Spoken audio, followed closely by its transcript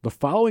The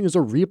following is a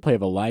replay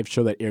of a live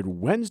show that aired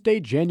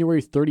Wednesday,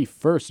 January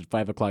 31st at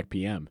 5 o'clock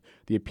p.m.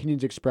 The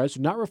opinions expressed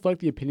do not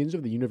reflect the opinions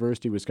of the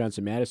University of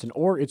Wisconsin-Madison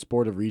or its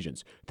Board of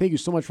Regents. Thank you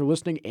so much for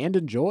listening and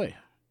enjoy.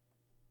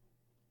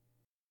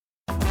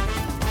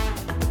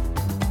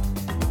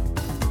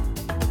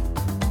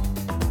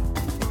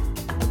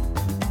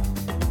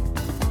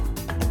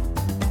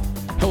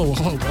 Hello,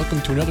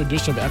 welcome to another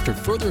edition of After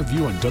Further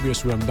Review on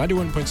WSUM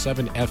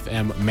 91.7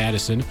 FM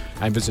Madison.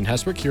 I'm Vincent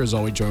Heswick, here as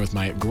always, joined with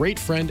my great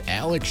friend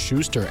Alex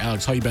Schuster.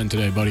 Alex, how you been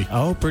today, buddy?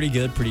 Oh, pretty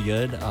good.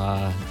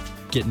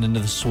 Getting into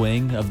the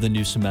swing of the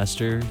new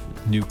semester,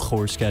 new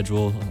core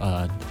schedule,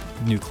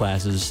 new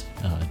classes,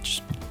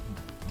 just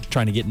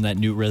trying to get in that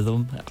new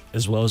rhythm,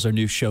 as well as our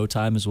new show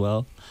time as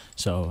well.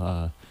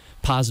 So,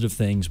 positive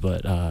things,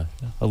 but a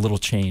little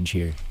change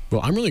here. Well,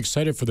 I'm really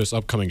excited for this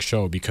upcoming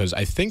show because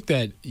I think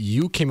that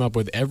you came up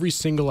with every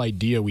single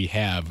idea we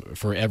have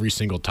for every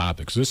single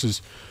topic. So this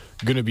is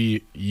going to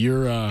be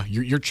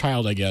your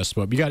child, I guess.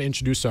 But we got to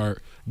introduce our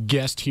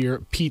guest here,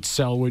 Pete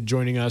Selwood,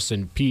 joining us.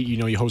 And Pete,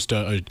 you host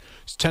a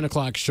 10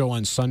 o'clock show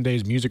on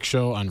Sundays, music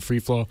show on Free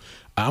Flow.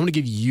 I'm going to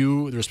give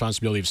you the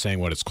responsibility of saying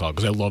what it's called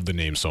because I love the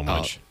name so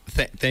much.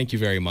 Thank you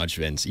very much,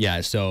 Vince.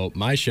 Yeah, so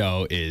my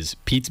show is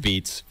Pete's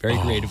Beats, very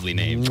creatively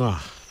named.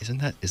 Isn't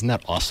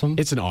that awesome?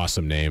 It's an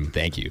awesome name.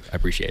 Thank you. I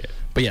appreciate it.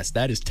 But yes,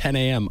 that is 10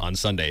 a.m. on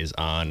Sundays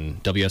on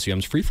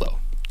WSUM's Free Flow.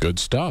 Good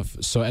stuff.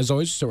 So as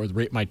always, start with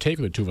Rate My Take,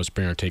 where the two of us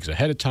bring our takes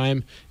ahead of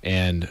time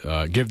and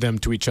give them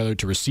to each other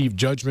to receive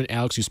judgment.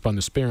 Alex, you spun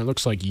the spinner. It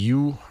looks like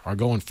you are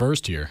going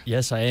first here.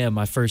 Yes, I am.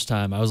 My first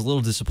time. I was a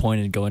little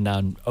disappointed going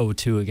down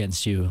 0-2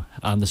 against you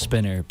on the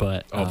spinner,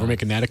 but we're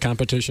making that a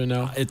competition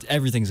now?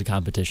 Everything's a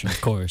competition, of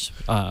course.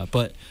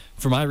 But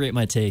for my Rate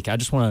My Take, I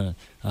just want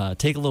to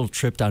take a little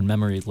trip down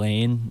memory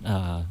lane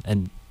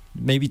and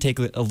maybe take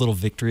a little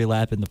victory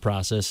lap in the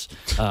process.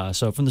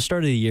 So from the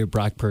start of the year,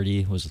 Brock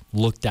Purdy was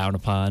looked down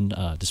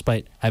upon,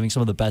 despite having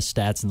some of the best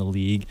stats in the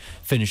league,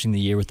 finishing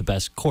the year with the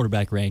best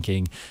quarterback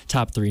ranking,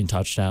 top 3 in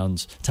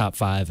touchdowns, top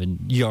 5 in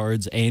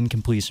yards and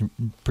completion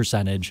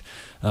percentage.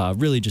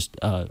 Really just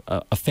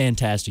a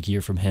fantastic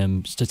year from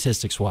him,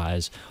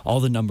 statistics-wise. All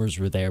the numbers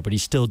were there, but he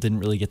still didn't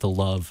really get the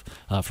love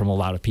from a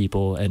lot of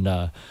people.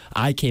 And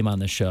I came on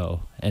the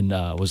show and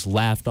was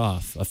laughed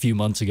off a few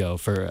months ago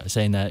for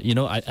saying that,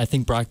 I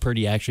think Brock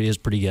Purdy actually is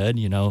pretty good.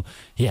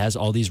 He has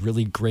all these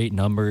really great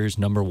numbers,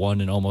 number one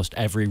in almost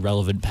every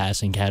relevant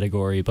passing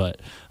category,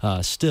 but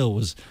still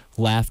was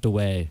laughed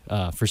away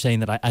for saying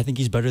that I think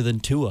he's better than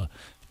Tua.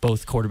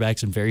 Both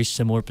quarterbacks in very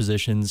similar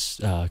positions,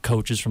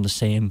 coaches from the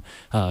same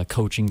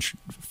coaching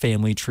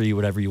family tree,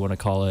 whatever you want to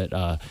call it,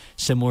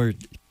 similar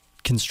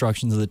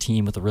constructions of the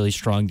team with a really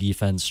strong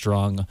defense,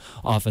 strong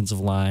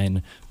offensive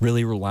line,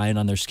 really relying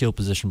on their skill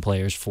position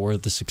players for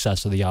the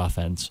success of the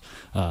offense,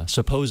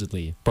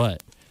 supposedly.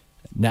 But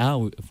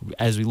now,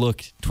 as we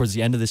look towards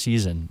the end of the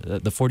season,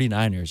 the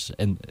 49ers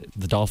and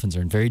the Dolphins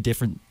are in very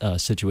different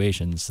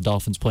situations. The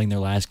Dolphins playing their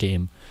last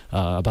game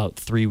about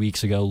 3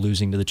 weeks ago,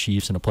 losing to the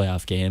Chiefs in a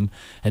playoff game.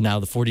 And now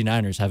the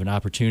 49ers have an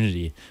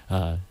opportunity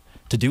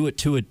to do what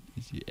Tua,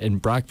 and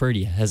Brock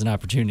Purdy has an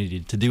opportunity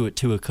to do what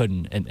Tua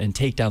couldn't and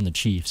take down the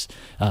Chiefs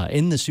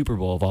in the Super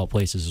Bowl of all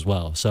places as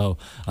well. So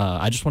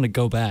I just want to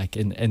go back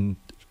and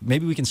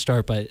maybe we can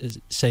start by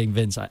saying,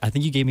 Vince, I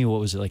think you gave me,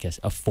 what was it, like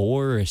a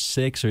 4 or a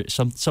 6 or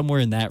somewhere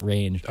in that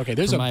range. Okay,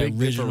 there's a big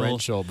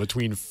differential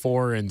between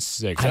 4 and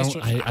 6.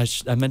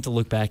 I meant to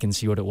look back and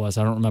see what it was.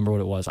 I don't remember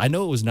what it was. I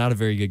know it was not a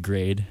very good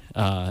grade,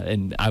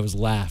 and I was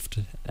laughed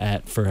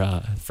at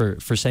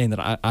for saying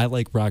that I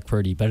like Brock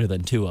Purdy better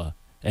than Tua.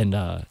 And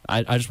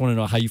I just want to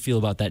know how you feel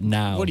about that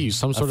now. What are you,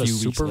 some sort of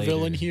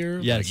supervillain here?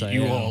 Yes, like,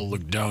 you all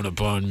look down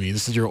upon me.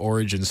 This is your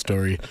origin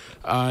story.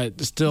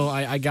 Still,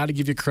 I got to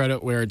give you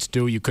credit where it's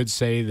due. You could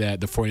say that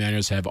the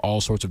 49ers have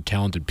all sorts of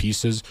talented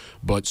pieces,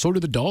 but so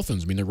do the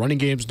Dolphins. I mean, their running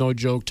game's no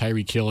joke.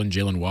 Tyreek Hill and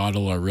Jalen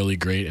Waddle are really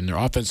great, and their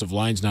offensive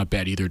line's not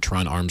bad either.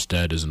 Teron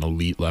Armstead is an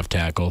elite left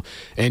tackle.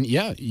 And,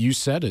 yeah, you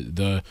said it.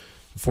 The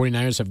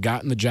 49ers have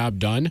gotten the job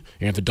done,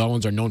 and if the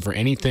Dolphins are known for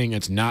anything,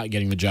 it's not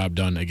getting the job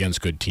done against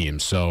good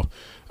teams. So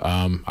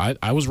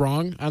I was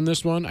wrong on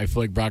this one. I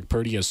feel like Brock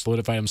Purdy has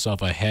solidified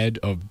himself ahead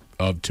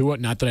of Tua.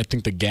 Not that I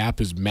think the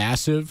gap is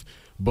massive,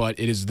 but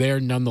it is there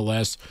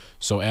nonetheless.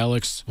 So,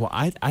 Alex? Well,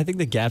 I think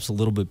the gap's a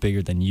little bit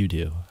bigger than you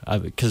do.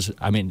 Because,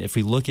 if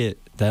we look at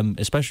them,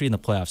 especially in the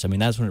playoffs,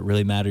 that's when it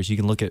really matters. You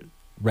can look at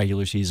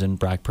regular season,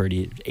 Brock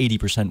Purdy,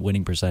 80%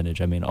 winning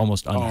percentage.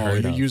 Almost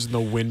unheard of. You're using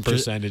the win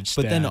percentage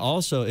stat. But then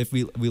also, if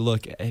we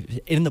look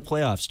in the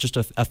playoffs, just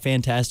a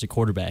fantastic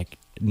quarterback.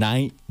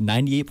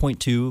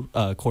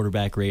 98.2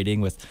 quarterback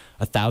rating with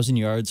 1,000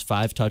 yards,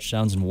 5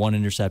 touchdowns, and 1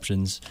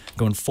 interceptions,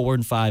 going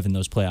 4-5 in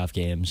those playoff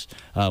games.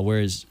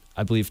 Whereas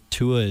I believe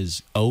Tua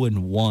is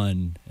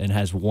 0-1 and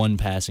has 1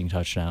 passing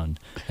touchdown.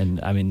 And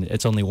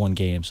it's only 1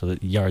 game, so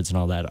the yards and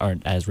all that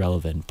aren't as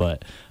relevant.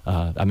 But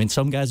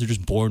some guys are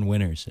just born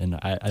winners, and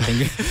I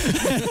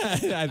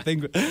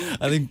think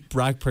I think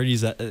Brock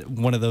Purdy's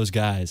one of those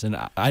guys. And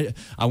I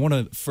want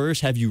to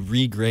first have you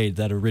regrade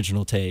that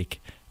original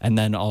take And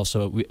then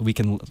also we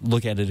can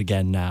look at it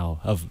again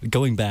now of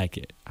going back.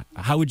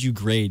 How would you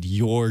grade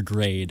your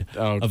grade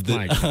of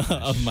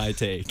my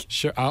take?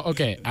 Sure.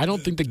 Okay. I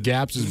don't think the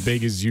gap's as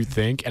big as you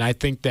think, and I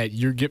think that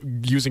you're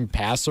using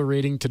passer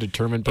rating to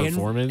determine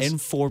performance.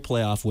 And 4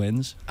 playoff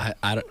wins.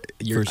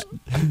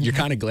 You're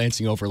kind of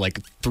glancing over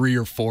like 3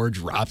 or 4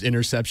 dropped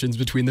interceptions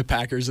between the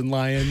Packers and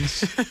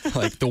Lions.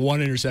 Like the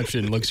one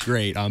interception looks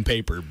great on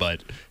paper,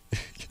 but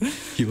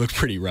he looked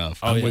pretty rough.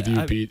 I'm with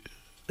you, Pete.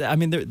 I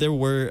mean, there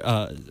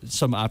were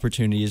some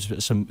opportunities,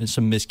 some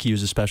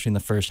miscues, especially in the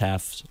first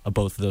half of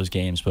both of those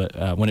games.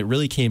 But when it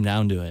really came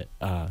down to it,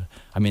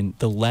 I mean,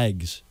 the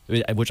legs,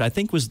 which I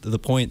think was the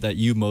point that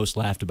you most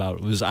laughed about,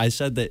 was I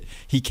said that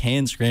he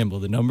can scramble.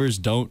 The numbers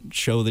don't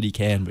show that he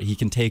can, but he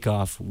can take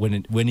off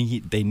when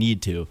they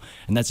need to,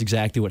 and that's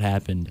exactly what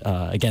happened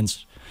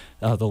against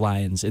the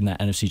Lions in that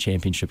NFC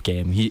Championship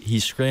game. He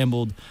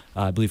scrambled,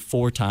 I believe,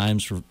 4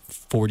 times for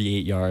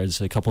 48 yards,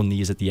 a couple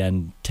knees at the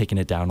end, taking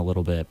it down a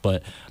little bit.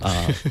 But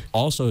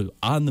also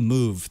on the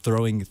move,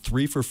 throwing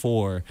 3 for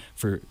 4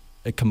 for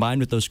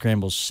combined with those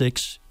scrambles,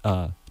 6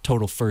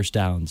 total first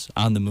downs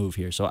on the move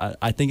here. So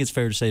I think it's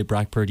fair to say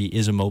Brock Purdy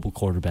is a mobile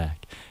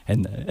quarterback,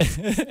 and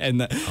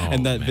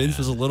that Vince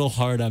was a little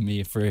hard on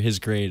me for his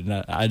grade,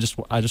 and I just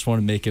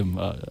want to make him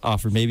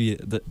offer maybe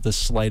the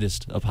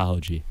slightest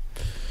apology.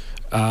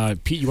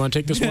 Pete, you want to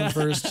take this one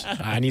first?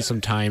 I need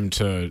some time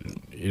to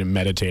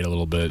meditate a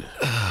little bit.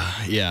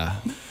 Yeah.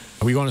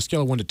 We go on a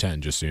scale of 1 to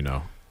 10, just so you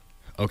know.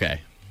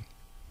 Okay.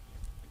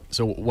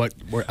 So what?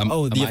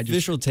 The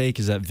official take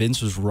is that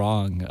Vince was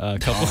wrong a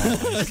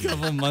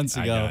couple months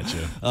ago,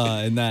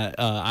 and that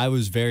I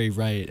was very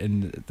right.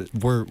 And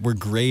we're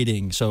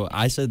grading. So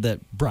I said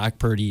that Brock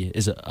Purdy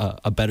is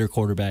a better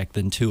quarterback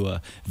than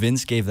Tua.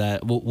 Vince gave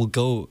that. We'll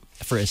go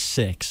for a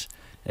 6.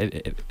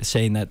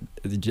 Saying that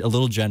a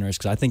little generous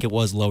because I think it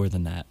was lower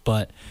than that,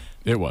 but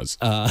it was.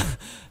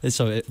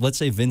 So let's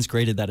say Vince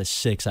graded that a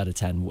 6 out of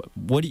 10.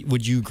 What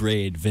would you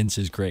grade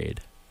Vince's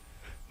grade?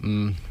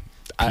 Pete,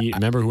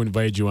 remember who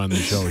invited you on the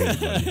show here,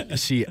 buddy.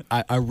 See,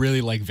 I really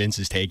like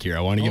Vince's take here.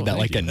 I want to give that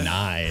like a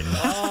 9.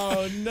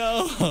 Oh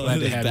no,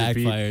 that it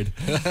backfired.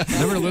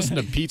 Remember to listen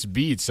to Pete's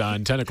Beats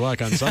on 10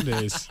 o'clock on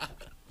Sundays.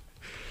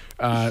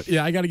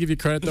 Yeah, I got to give you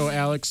credit, though,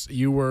 Alex.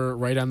 You were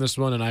right on this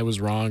one, and I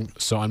was wrong.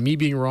 So on me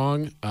being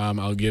wrong,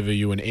 I'll give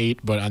you an 8.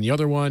 But on the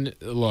other one,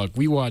 look,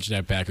 we watched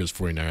that Packers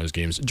 49ers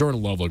games.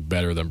 Jordan Love looked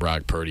better than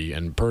Brock Purdy,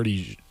 and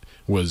Purdy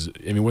was,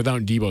 I mean,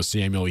 without Deebo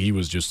Samuel, he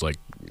was just like,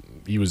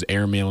 he was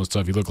airmail and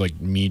stuff. He looked like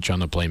me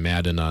trying to play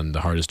Madden on the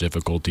hardest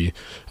difficulty.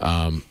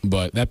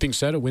 But that being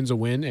said, a win's a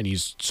win, and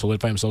he's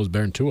solidified himself as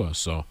better than Tua.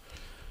 So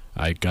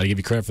I got to give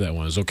you credit for that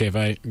one. Is it okay if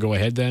I go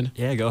ahead then?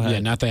 Yeah, go ahead. Yeah,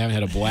 not that I haven't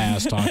had a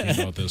blast talking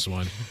about this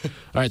one.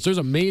 All right, so there's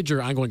a major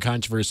ongoing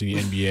controversy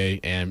in the NBA,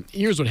 and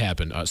here's what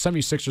happened.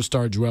 76ers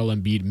star Joel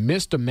Embiid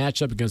missed a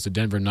matchup against the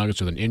Denver Nuggets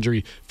with an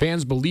injury.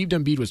 Fans believed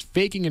Embiid was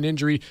faking an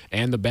injury,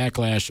 and the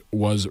backlash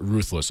was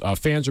ruthless.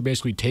 Fans are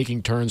basically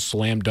taking turns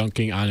slam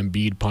dunking on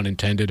Embiid, pun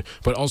intended,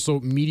 but also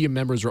media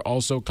members were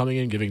also coming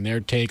in giving their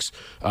takes.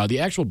 The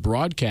actual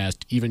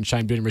broadcast even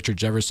chimed in. Richard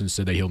Jefferson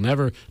said that he'll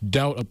never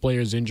doubt a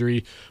player's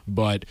injury,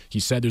 but he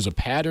said there's a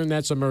pattern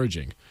that's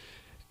emerging.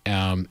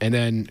 And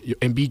then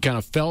Embiid kind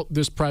of felt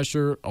this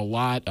pressure a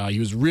lot. He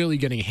was really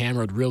getting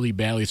hammered really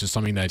badly. This is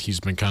something that he's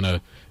been kind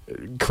of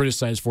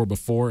criticized for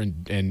before,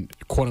 and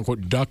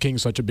quote-unquote ducking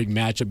such a big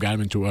matchup got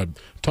him into a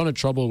ton of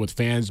trouble with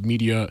fans,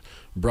 media,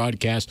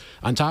 broadcast.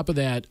 On top of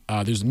that,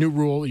 there's a new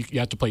rule. You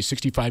have to play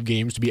 65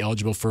 games to be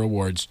eligible for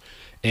awards.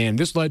 And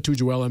this led to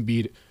Joel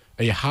Embiid,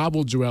 a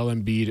hobbled Joel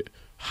Embiid,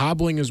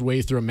 hobbling his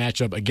way through a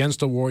matchup against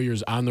the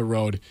Warriors on the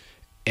road.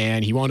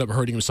 And he wound up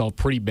hurting himself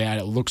pretty bad.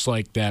 It looks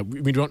like that.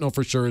 We don't know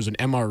for sure. It was an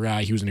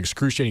MRI. He was in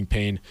excruciating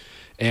pain.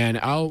 And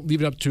I'll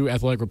leave it up to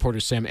athletic reporter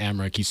Sam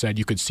Amrick. He said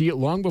you could see it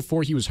long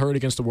before he was hurt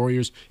against the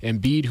Warriors.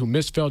 Embiid, who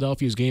missed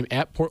Philadelphia's game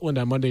at Portland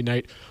on Monday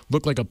night,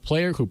 looked like a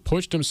player who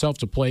pushed himself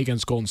to play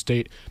against Golden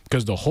State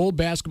because the whole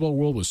basketball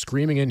world was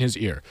screaming in his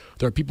ear.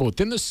 There are people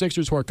within the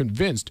Sixers who are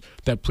convinced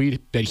that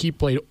he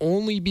played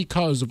only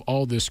because of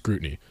all this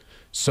scrutiny.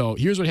 So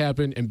here's what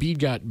happened. Embiid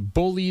got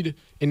bullied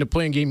into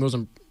playing a game he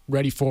wasn't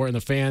ready for, and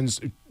the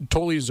fans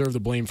totally deserve the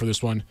blame for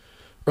this one.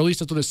 Or at least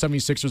that's what the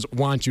 76ers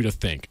want you to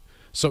think.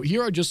 So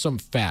here are just some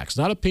facts,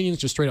 not opinions,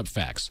 just straight up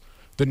facts.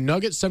 The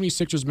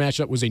Nuggets-76ers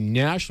matchup was a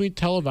nationally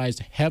televised,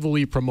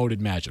 heavily promoted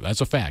matchup.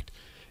 That's a fact.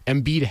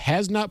 Embiid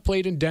has not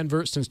played in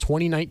Denver since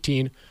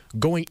 2019.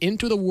 Going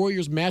into the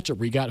Warriors matchup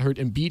where he got hurt,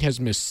 Embiid has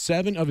missed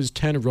 7 of his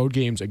 10 road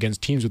games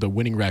against teams with a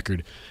winning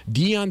record.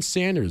 Deion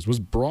Sanders was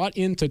brought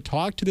in to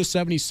talk to the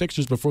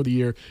 76ers before the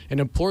year and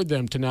implored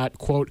them to not,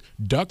 quote,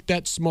 duck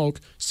that smoke,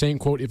 saying,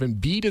 quote, if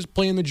Embiid is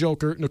playing the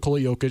Joker,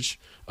 Nikola Jokic,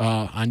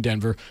 on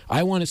Denver,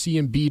 I want to see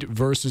Embiid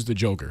versus the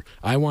Joker.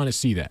 I want to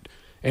see that.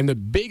 And the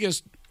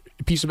biggest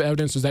piece of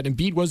evidence is that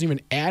Embiid wasn't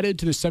even added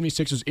to the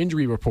 76ers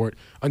injury report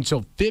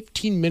until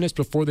 15 minutes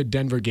before the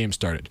Denver game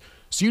started.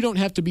 So you don't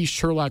have to be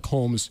Sherlock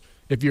Holmes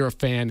if you're a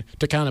fan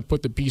to kind of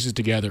put the pieces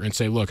together and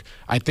say, look,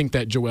 I think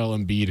that Joel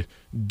Embiid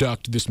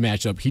ducked this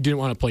matchup. He didn't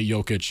want to play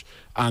Jokic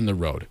on the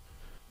road.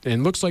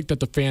 And it looks like that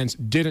the fans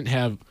didn't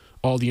have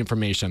all the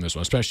information on this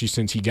one, especially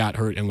since he got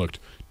hurt and looked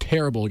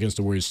terrible against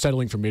the Warriors,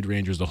 settling for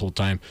mid-rangers the whole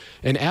time.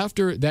 And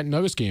after that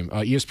Nuggets game,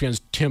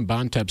 ESPN's Tim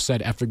Bontemps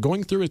said, after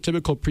going through a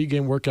typical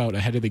pregame workout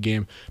ahead of the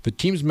game, the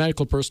team's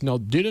medical personnel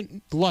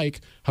didn't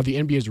like how the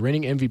NBA's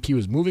reigning MVP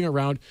was moving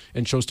around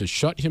and chose to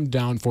shut him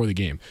down for the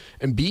game.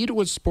 Embiid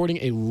was sporting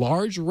a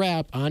large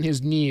wrap on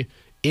his knee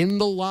in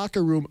the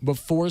locker room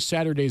before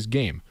Saturday's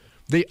game.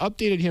 They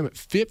updated him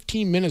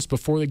 15 minutes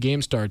before the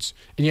game starts,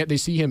 and yet they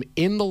see him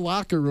in the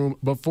locker room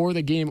before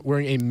the game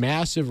wearing a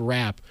massive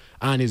wrap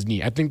on his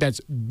knee. I think that's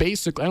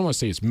basically, I don't want to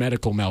say it's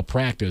medical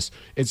malpractice.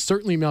 It's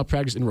certainly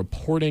malpractice in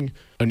reporting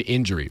an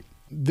injury.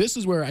 This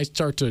is where I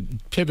start to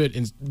pivot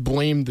and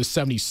blame the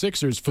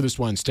 76ers for this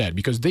one instead,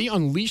 because they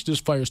unleashed this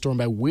firestorm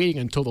by waiting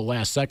until the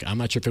last second. I'm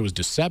not sure if it was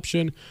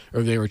deception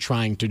or they were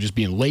trying to just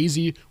being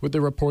lazy with their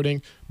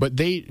reporting, but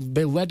they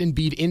led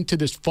Embiid into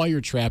this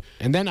fire trap.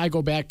 And then I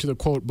go back to the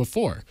quote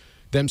before,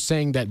 them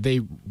saying that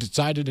they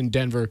decided in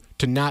Denver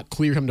to not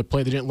clear him to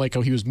play. They didn't like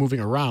how he was moving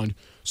around.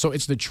 So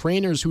it's the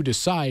trainers who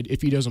decide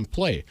if he doesn't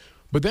play.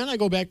 But then I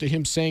go back to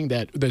him saying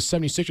that the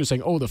 76ers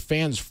saying, oh, the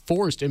fans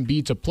forced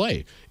Embiid to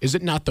play. Is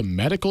it not the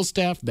medical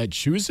staff that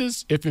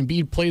chooses if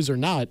Embiid plays or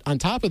not? On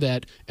top of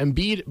that,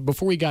 Embiid,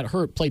 before he got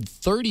hurt, played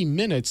 30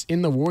 minutes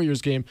in the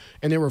Warriors game,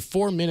 and there were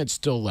 4 minutes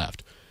still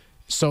left.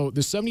 So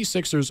the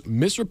 76ers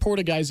misreport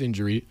a guy's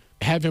injury,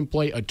 have him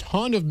play a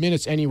ton of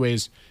minutes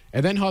anyways,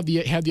 and then had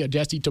the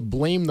audacity to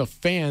blame the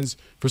fans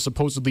for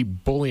supposedly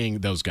bullying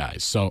those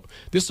guys. So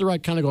this is where I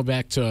kind of go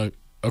back to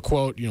a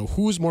quote,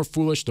 who's more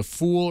foolish, the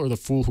fool or the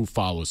fool who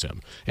follows him?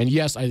 And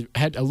yes, I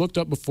looked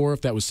up before if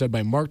that was said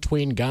by Mark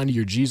Twain, Gandhi,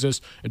 or Jesus.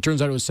 It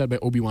turns out it was said by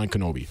Obi-Wan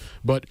Kenobi.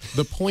 But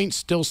the point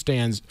still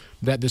stands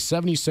that the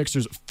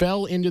 76ers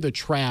fell into the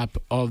trap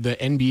of the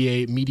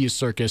NBA media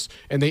circus,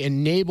 and they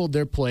enabled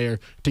their player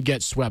to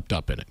get swept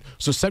up in it.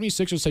 So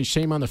 76ers say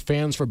shame on the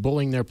fans for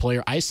bullying their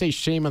player. I say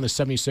shame on the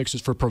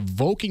 76ers for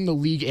provoking the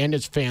league and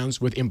its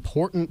fans with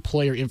important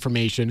player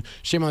information.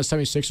 Shame on the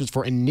 76ers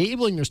for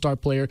enabling their star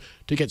player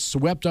to get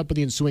swept up in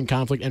the ensuing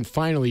conflict. And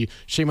finally,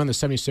 shame on the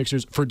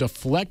 76ers for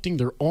deflecting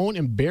their own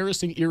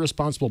embarrassing,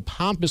 irresponsible,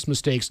 pompous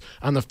mistakes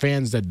on the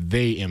fans that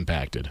they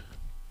impacted.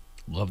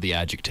 Love the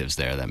adjectives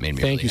there. That made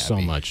me Thank really you happy.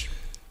 so much.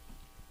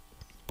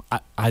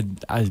 I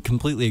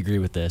completely agree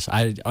with this.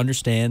 I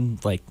understand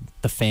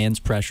the fans'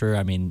 pressure.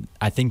 I mean,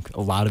 I think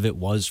a lot of it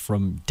was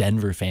from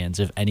Denver fans,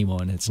 if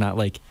anyone. It's not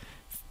like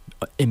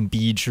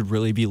Embiid should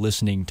really be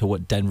listening to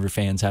what Denver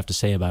fans have to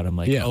say about him.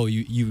 Oh,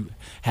 you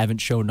haven't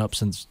shown up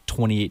since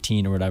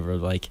 2018 or whatever.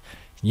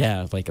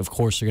 Of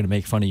course they're going to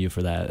make fun of you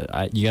for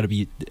that. You got to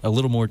be a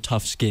little more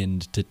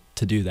tough-skinned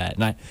to do that.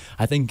 And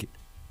I think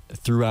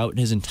throughout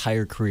his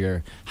entire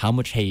career, how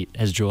much hate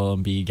has Joel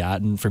Embiid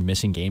gotten for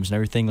missing games and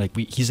everything?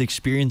 He's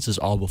experienced this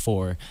all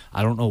before.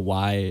 I don't know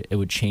why it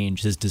would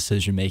change his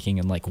decision-making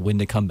and when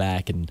to come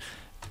back and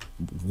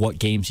what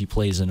games he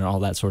plays in and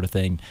all that sort of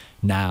thing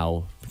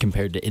now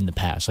compared to in the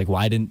past.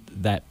 Why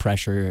didn't that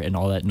pressure and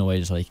all that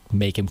noise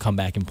make him come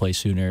back and play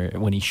sooner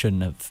when he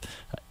shouldn't have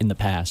in the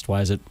past? Why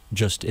is it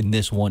just in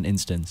this one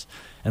instance?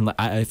 And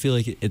I feel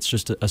like it's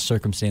just a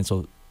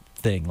circumstantial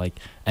thing.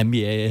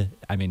 NBA,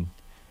 I mean,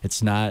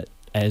 it's not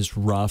as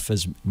rough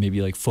as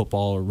maybe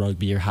football or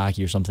rugby or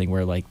hockey or something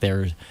where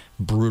there's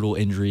brutal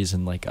injuries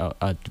and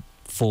a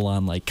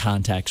full-on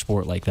contact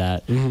sport like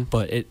that. Mm-hmm.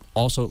 But it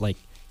also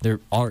there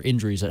are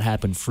injuries that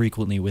happen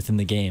frequently within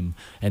the game,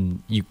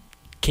 and you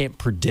can't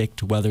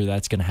predict whether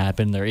that's going to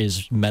happen. There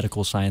is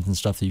medical science and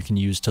stuff that you can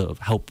use to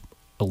help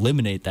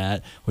eliminate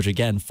that, which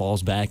again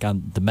falls back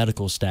on the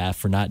medical staff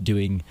for not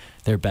doing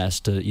their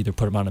best to either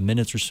put them on a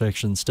minutes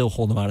restriction, still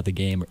hold them out of the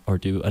game, or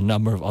do a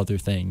number of other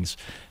things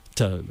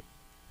to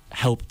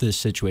help this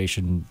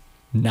situation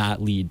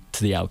not lead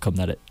to the outcome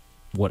that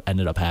what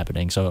ended up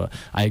happening. So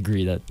I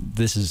agree that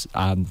this is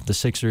on the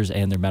Sixers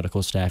and their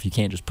medical staff. You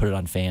can't just put it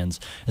on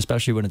fans,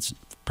 especially when it's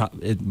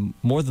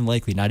more than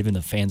likely not even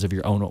the fans of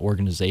your own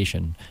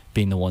organization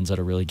being the ones that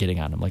are really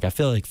getting on them. I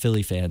feel like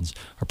Philly fans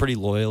are pretty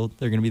loyal.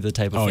 They're going to be the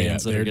type of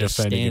fans that are going to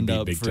stand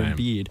up for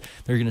Embiid.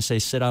 They're going to say,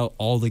 sit out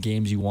all the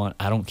games you want.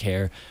 I don't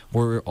care.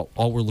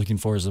 All we're looking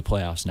for is the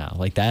playoffs now.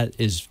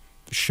 That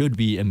should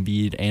be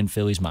Embiid and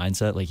Philly's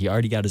mindset. He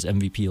already got his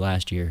MVP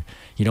last year.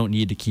 You don't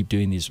need to keep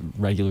doing these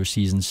regular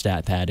season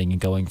stat padding and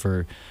going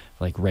for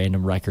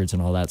random records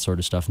and all that sort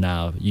of stuff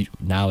now.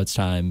 Now it's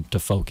time to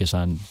focus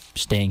on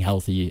staying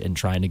healthy and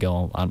trying to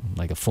go on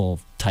a full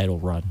title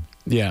run.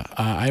 Yeah,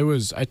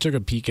 I took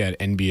a peek at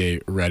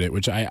NBA Reddit,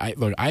 which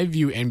I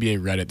view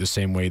NBA Reddit the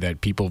same way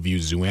that people view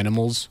zoo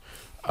animals.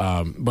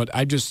 But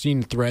I've just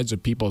seen threads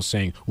of people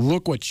saying,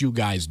 look what you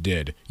guys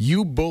did.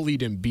 You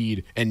bullied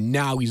Embiid, and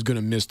now he's going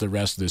to miss the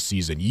rest of the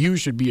season. You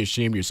should be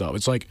ashamed of yourself.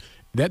 It's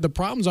that the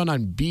problem's on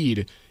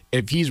Embiid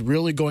if he's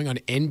really going on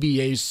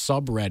NBA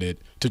subreddit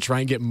to try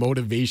and get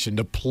motivation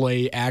to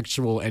play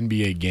actual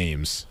NBA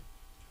games.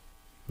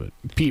 But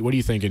Pete, what are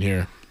you thinking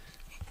here?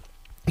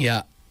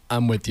 Yeah,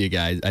 I'm with you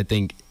guys. I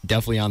think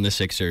definitely on the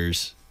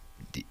Sixers,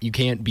 you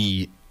can't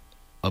be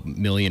a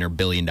million or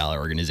 $billion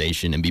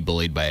organization and be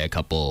bullied by a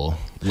couple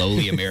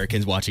lowly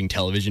Americans watching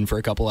television for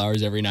a couple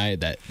hours every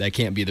night. That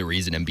can't be the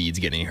reason Embiid's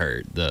getting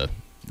hurt. The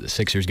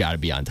Sixers got to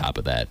be on top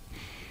of that.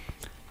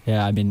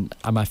 Yeah, I mean,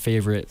 my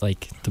favorite,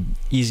 like, the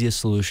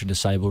easiest solution to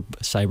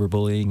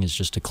cyberbullying is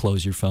just to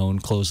close your phone,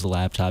 close the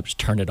laptop, just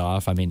turn it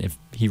off. I mean, if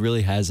he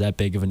really has that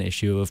big of an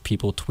issue of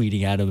people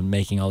tweeting at him and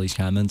making all these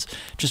comments,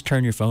 just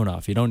turn your phone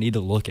off. You don't need to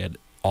look at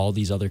all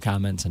these other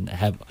comments and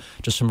have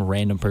just some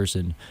random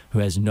person who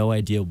has no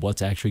idea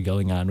what's actually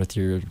going on with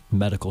your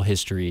medical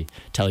history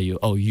tell you,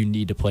 oh, you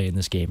need to play in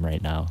this game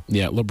right now.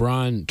 Yeah,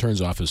 LeBron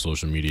turns off his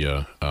social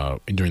media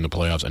during the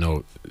playoffs. I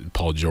know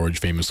Paul George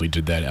famously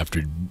did that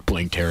after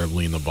playing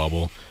terribly in the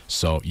bubble.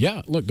 So,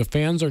 yeah, look, the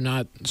fans are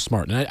not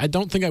smart. And I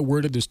don't think I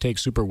worded this take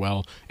super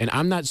well. And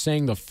I'm not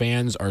saying the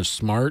fans are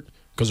smart,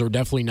 because they're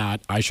definitely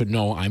not. I should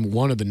know I'm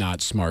one of the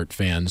not smart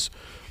fans.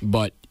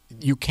 But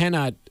you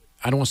cannot,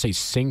 I don't want to say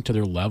sink to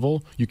their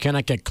level. You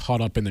cannot get caught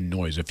up in the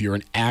noise if you're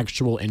an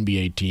actual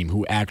NBA team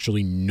who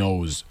actually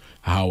knows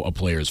how a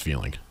player is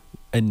feeling.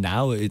 And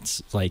now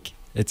it's like,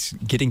 it's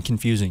getting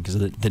confusing because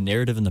the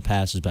narrative in the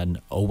past has been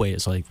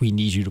always like, we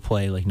need you to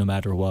play, like, no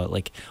matter what.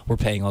 Like, we're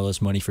paying all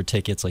this money for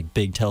tickets, like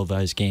big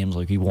televised games.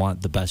 Like, we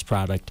want the best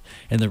product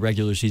in the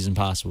regular season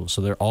possible. So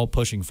they're all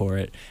pushing for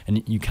it.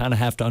 And you kind of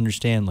have to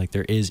understand, like,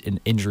 there is an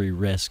injury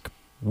risk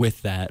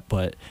with that,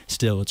 but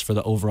still it's for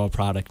the overall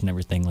product and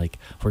everything. Like,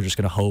 we're just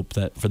going to hope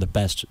that for the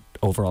best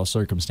overall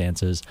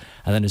circumstances.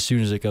 And then as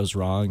soon as it goes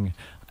wrong,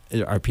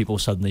 are people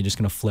suddenly just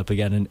going to flip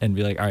again and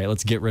be like, all right,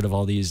 let's get rid of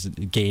all these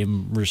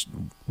game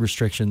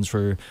restrictions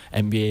for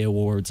NBA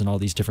awards and all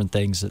these different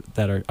things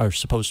that are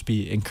supposed to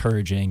be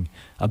encouraging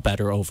a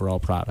better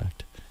overall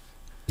product?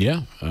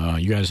 Yeah.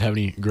 You guys have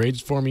any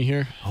grades for me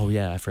here? Oh,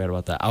 yeah, I forgot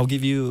about that. I'll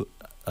give you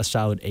a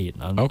solid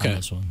 8 on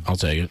this one. I'll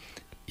take it.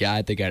 Yeah,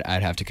 I think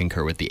I'd have to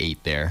concur with the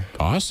 8 there.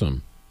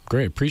 Awesome.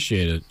 Great.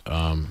 Appreciate it.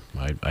 I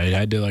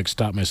had to, like,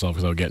 stop myself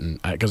without getting,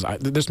 because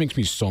this makes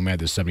me so mad,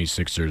 the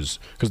 76ers,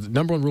 because the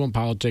number one rule in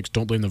politics,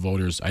 don't blame the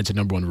voters. I'd say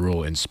number one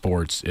rule in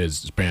sports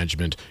is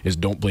management, is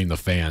don't blame the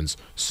fans.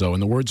 So in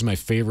the words of my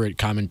favorite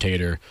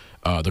commentator,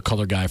 the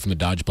color guy from the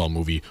Dodgeball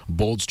movie,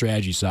 bold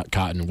strategy,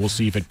 Cotton. We'll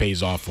see if it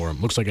pays off for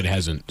him. Looks like it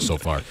hasn't so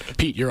far.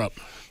 Pete, you're up.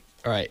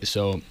 All right,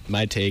 so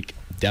my take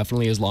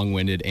definitely is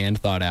long-winded and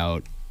thought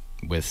out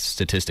with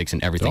statistics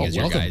and everything as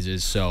your guys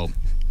is. So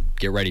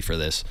get ready for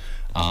this.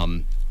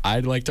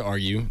 I'd like to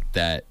argue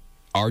that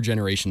our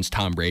generation's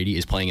Tom Brady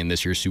is playing in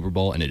this year's Super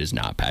Bowl, and it is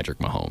not Patrick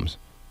Mahomes.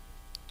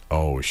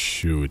 Oh,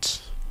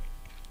 shoot.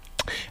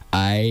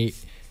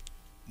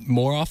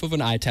 More off of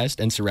an eye test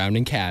and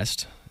surrounding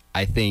cast,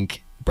 I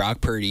think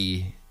Brock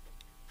Purdy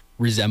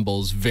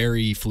resembles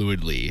very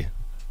fluidly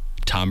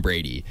Tom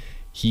Brady.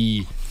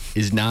 He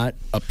is not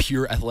a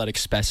pure athletic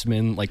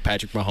specimen like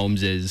Patrick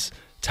Mahomes is.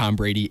 Tom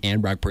Brady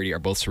and Brock Purdy are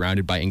both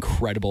surrounded by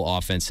incredible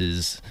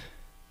offenses.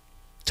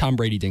 Tom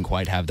Brady didn't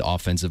quite have the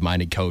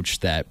offensive-minded coach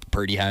that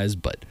Purdy has,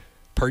 but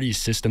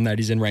Purdy's system that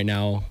he's in right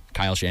now,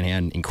 Kyle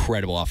Shanahan,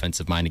 incredible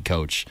offensive-minded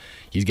coach.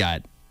 He's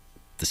got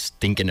the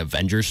stinking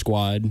Avengers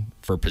squad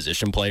for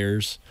position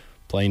players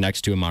playing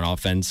next to him on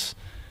offense.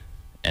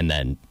 And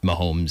then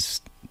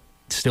Mahomes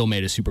still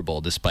made a Super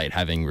Bowl despite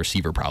having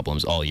receiver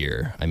problems all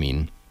year. I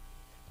mean,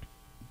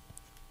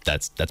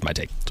 that's my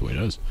take. That's the way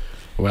it is.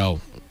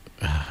 Well,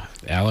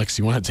 Alex,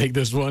 you want to take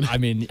this one? I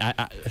mean,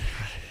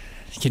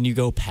 can you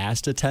go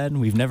past a 10?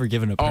 We've never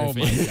given a perfect. Oh,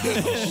 my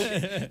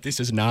gosh. This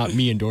is not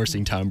me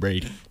endorsing Tom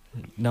Brady.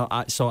 No,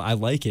 so I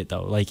like it,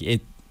 though.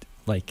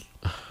 Like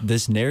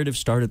this narrative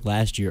started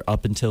last year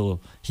up until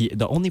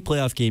the only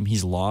playoff game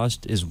he's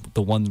lost is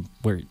the one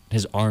where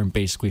his arm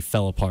basically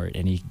fell apart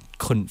and he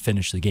couldn't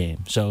finish the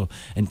game. So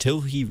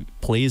until he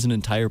plays an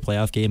entire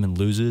playoff game and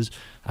loses,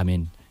 I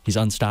mean, he's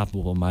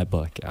unstoppable in my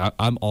book.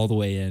 I'm all the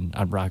way in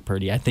on Brock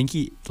Purdy. I think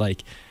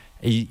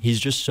he's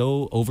just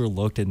so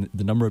overlooked, and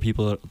the number of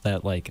people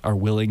that like are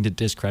willing to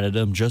discredit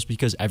him just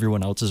because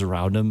everyone else is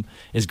around him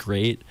is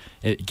great.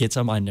 It gets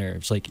on my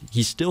nerves. Like,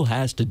 he still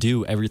has to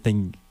do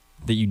everything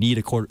that you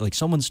need like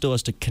someone still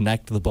has to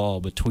connect the ball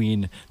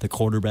between the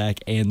quarterback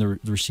and the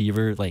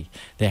receiver. Like,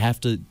 they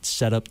have to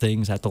set up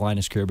things at the line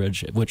of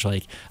scrimmage, which,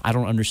 like, I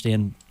don't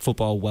understand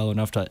football well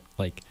enough to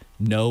like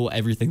know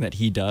everything that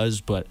he does,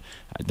 but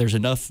there's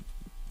enough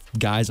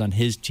guys on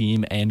his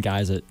team and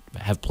guys that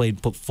have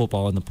played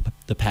football in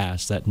the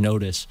past that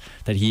notice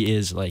that he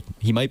is like,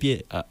 he might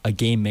be a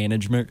game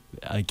manager,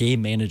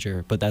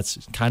 but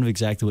that's kind of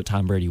exactly what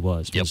Tom Brady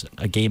was. Yep. Was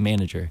a game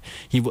manager.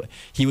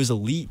 He was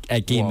elite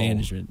at game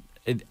management.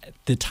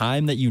 The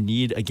time that you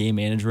need a game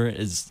manager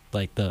is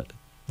like the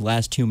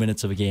last 2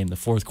 minutes of a game, the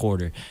fourth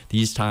quarter,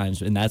 these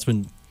times, and that's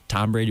when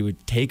Tom Brady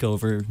would take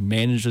over,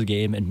 manage the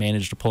game, and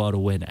manage to pull out a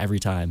win every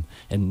time.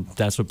 And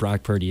that's what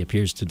Brock Purdy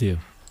appears to do.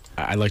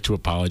 I'd like to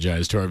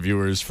apologize to our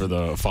viewers for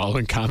the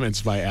following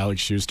comments by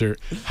Alex Schuster.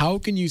 How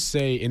can you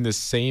say in the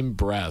same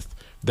breath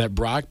that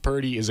Brock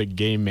Purdy is a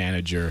game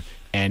manager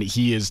and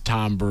he is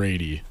Tom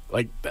Brady.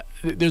 Like,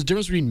 there's a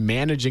difference between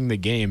managing the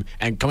game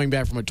and coming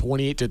back from a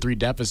 28-3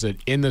 deficit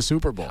in the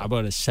Super Bowl. How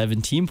about a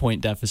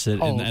 17-point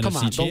deficit in the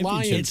NFC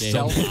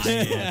Championship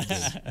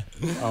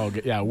game? Oh,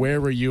 yeah.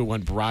 Where were you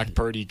when Brock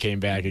Purdy came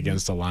back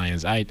against the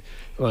Lions?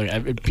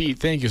 Pete,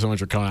 thank you so much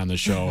for coming on the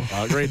show.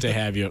 Great to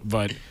have you.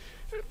 But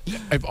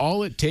if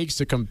all it takes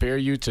to compare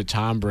you to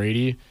Tom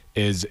Brady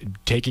is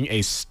taking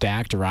a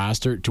stacked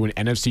roster to an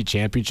NFC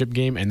Championship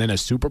game and then a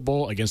Super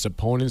Bowl against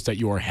opponents that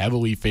you are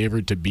heavily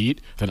favored to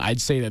beat, then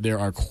I'd say that there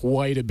are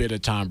quite a bit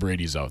of Tom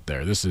Brady's out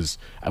there. This is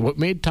what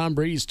made Tom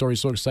Brady's story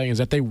so exciting, is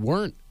that they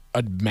weren't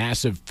a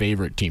massive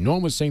favorite team. No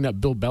one was saying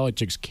that Bill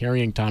Belichick's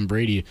carrying Tom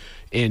Brady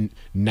in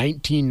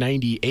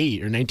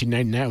 1998 or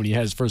 1999 when he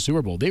had his first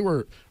Super Bowl. They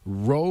were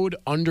road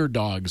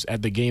underdogs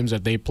at the games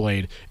that they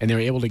played, and they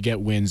were able to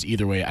get wins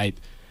either way.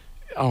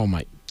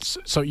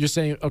 So you're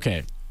saying,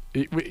 okay,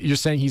 you're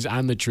saying he's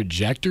on the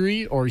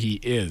trajectory, or he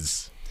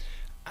is?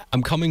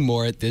 I'm coming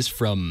more at this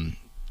from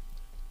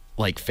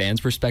like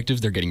fans'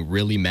 perspective. They're getting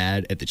really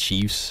mad at the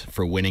Chiefs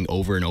for winning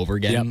over and over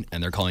again,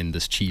 and they're calling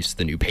this Chiefs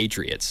the new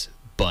Patriots.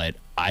 But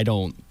I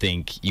don't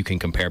think you can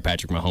compare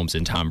Patrick Mahomes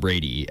and Tom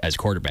Brady as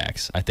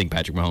quarterbacks. I think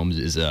Patrick Mahomes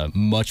is a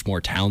much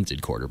more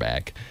talented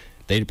quarterback.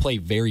 They play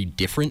very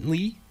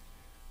differently.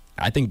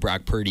 I think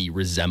Brock Purdy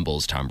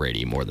resembles Tom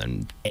Brady more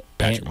than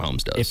Patrick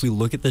Mahomes does. If we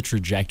look at the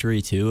trajectory,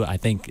 too,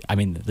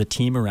 the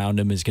team around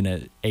him is going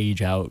to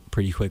age out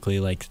pretty quickly.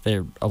 Like,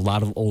 there are a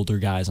lot of older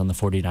guys on the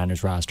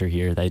 49ers roster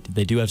here. They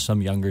do have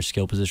some younger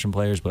skill position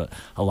players, but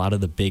a lot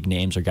of the big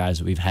names are guys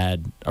that we've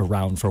had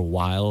around for a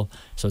while.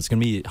 So it's going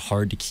to be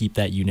hard to keep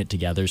that unit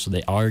together. So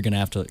they are going to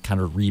have to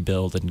kind of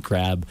rebuild and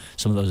grab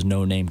some of those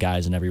no-name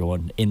guys and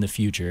everyone in the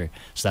future.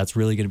 So that's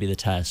really going to be the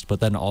test.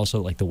 But then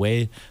also, like, the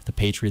way the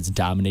Patriots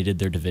dominated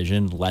their division,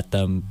 let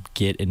them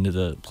get into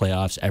the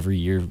playoffs every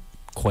year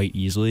quite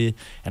easily,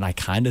 and I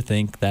kind of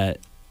think that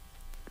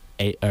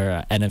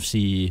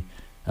NFC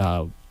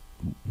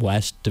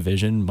West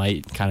division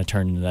might kind of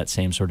turn into that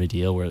same sort of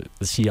deal where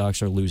the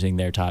Seahawks are losing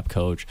their top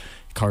coach,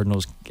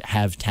 Cardinals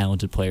have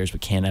talented players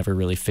but can't ever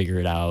really figure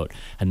it out,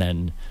 and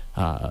then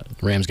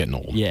Rams getting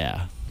old.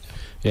 Yeah,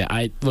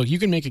 look, you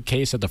can make a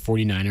case that the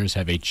 49ers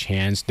have a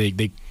chance.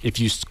 They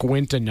if you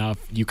squint enough,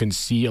 you can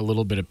see a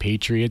little bit of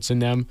Patriots in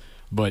them.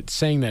 But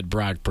saying that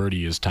Brock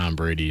Purdy is Tom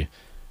Brady,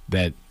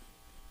 that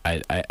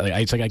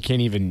it's like I can't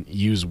even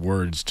use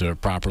words to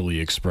properly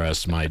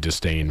express my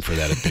disdain for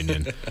that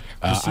opinion.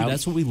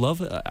 That's what we love.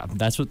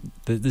 That's what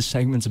this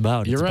segment's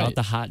about. It's about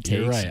the hot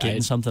takes,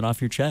 getting something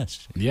off your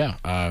chest. Yeah,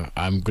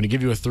 I'm going to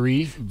give you a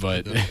 3,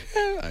 but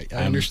I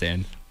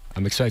understand.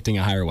 I'm expecting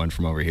a higher one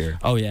from over here.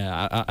 Oh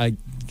yeah, I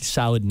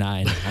solid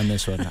 9 on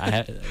this one.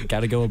 I got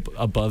to go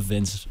above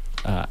Vince.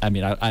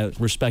 I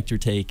respect your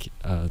take.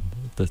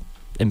 The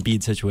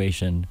Embiid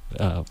situation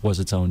was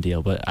its own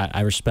deal, but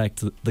I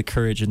respect the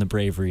courage and the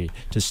bravery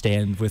to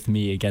stand with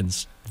me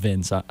against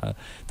Vince,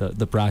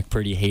 the Brock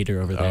Purdy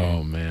hater over there.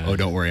 Oh, man. Oh,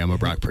 don't worry. I'm a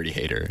Brock Purdy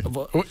hater.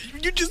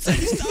 You just said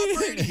he's Tom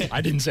Brady. I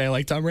didn't say I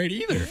like Tom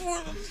Brady either.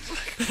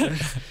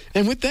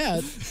 And with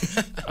that,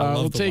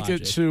 we'll take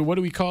it to, what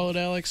do we call it,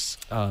 Alex?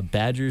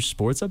 Badgers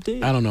Sports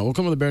Update? I don't know. We'll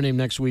come with a bear name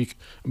next week.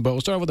 But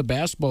we'll start with the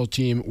basketball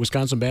team.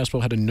 Wisconsin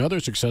basketball had another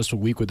successful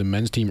week with the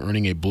men's team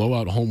earning a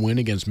blowout home win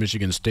against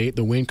Michigan State.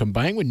 The win,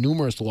 combined with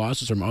numerous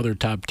losses from other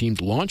top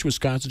teams, launched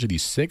Wisconsin to the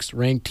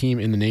 6th-ranked team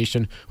in the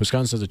nation.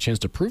 Wisconsin has a chance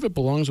to prove it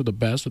belongs with the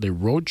best with a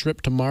road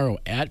trip tomorrow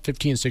at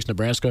 15-6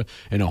 Nebraska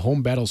and a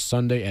home battle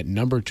Sunday at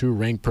number 2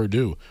 ranked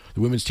Purdue.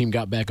 The women's team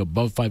got back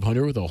above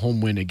 500 with a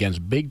home win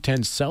against Big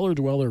Ten cellar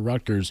dweller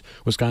Rutgers.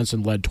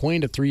 Wisconsin led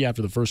 20-3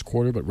 after the first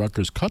quarter, but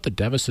Rutgers cut the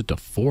deficit to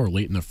 4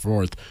 late in the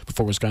fourth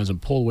before Wisconsin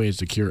pulled away to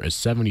secure a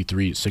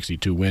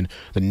 73-62 win.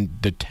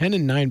 The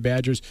 10-9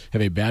 Badgers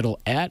have a battle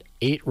at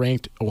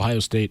 8th-ranked Ohio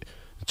State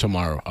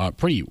tomorrow.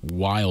 Pretty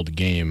wild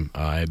game.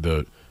 I had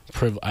the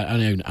I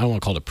don't want to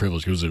call it a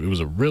privilege because it was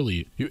a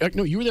really you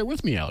were there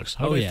with me, Alex.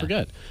 How did I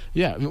forget?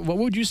 Yeah, what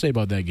would you say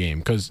about that game?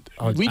 Because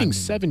leading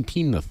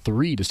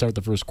 17-3 to start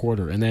the first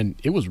quarter, and then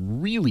it was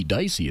really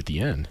dicey at the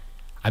end.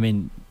 I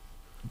mean,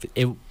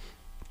 felt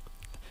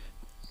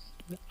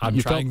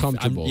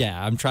comfortable.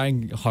 I'm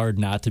trying hard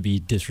not to be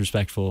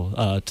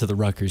disrespectful to the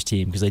Rutgers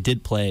team because they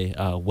did play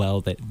well.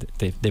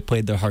 They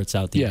played their hearts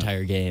out the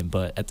entire game,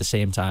 but at the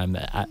same time,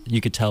 you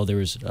could tell there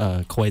was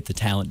quite the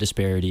talent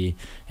disparity,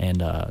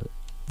 and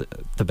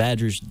the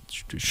Badgers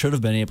should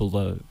have been able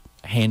to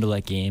handle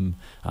that game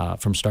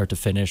from start to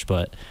finish,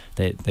 but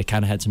they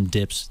kind of had some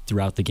dips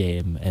throughout the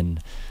game, and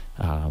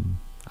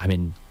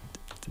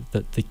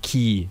the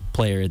key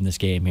player in this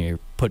game here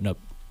putting up,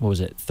 what was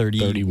it,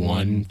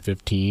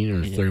 31-15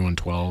 or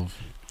 31-12.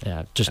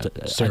 Yeah, just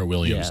Sarah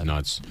Williams,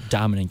 nuts.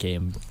 Dominant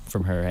game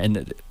from her,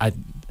 and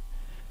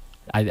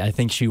I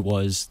think she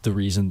was the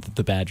reason that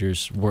the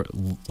Badgers were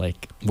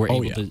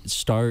able to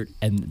start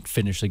and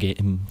finish the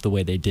game the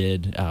way they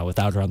did.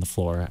 Without her on the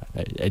floor,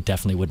 it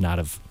definitely would not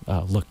have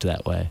looked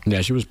that way.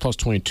 Yeah, she was plus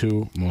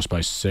 22, most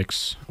by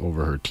 6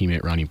 over her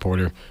teammate Ronnie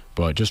Porter.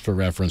 But just for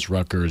reference,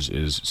 Rutgers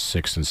is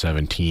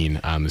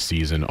 6-17 on the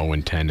season,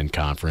 0-10 in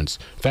conference.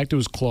 In fact, it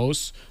was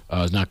close.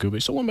 It's not good,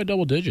 but still won by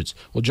double digits.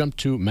 We'll jump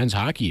to men's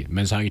hockey.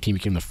 Men's hockey team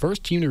became the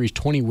first team to reach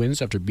 20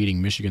 wins after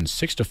beating Michigan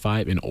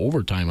 6-5 in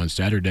overtime on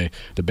Saturday.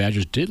 The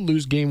Badgers did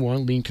lose Game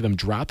 1, leading to them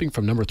dropping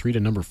from number 3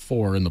 to number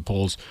 4 in the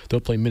polls. They'll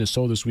play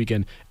Minnesota this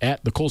weekend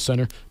at the Kohl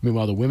Center.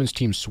 Meanwhile, the women's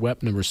team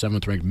swept number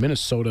 7th-ranked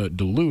Minnesota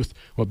Duluth,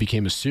 what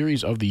became a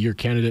Series of the Year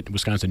candidate.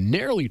 Wisconsin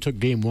narrowly took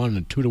Game 1 in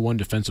a 2-1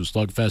 defensive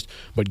slugfest,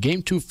 but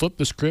Game 2 flipped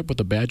the script with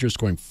the Badgers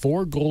scoring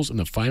 4 goals in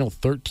the final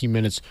 13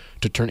 minutes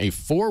to turn a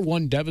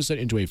 4-1 deficit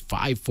into a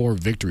 5-4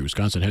 victory.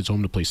 Wisconsin heads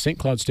home to play St.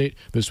 Cloud State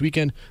this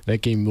weekend.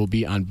 That game will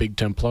be on Big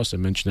Ten Plus. I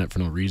mentioned that for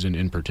no reason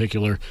in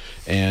particular.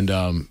 And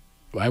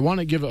I want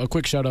to give a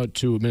quick shout out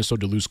to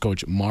Minnesota Duluth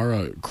coach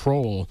Mara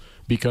Kroll,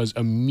 because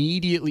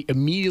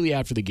immediately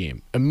after the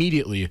game,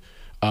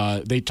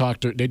 they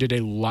did a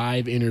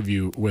live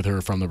interview with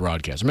her from the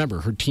broadcast. Remember,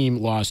 her team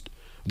lost.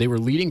 They were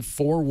leading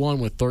 4-1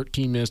 with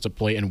 13 minutes to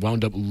play and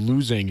wound up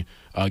losing.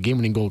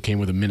 Game-winning goal came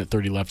with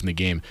 1:30 left in the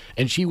game.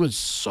 And she was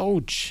so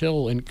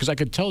chill, and because I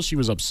could tell she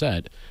was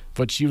upset,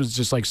 but she was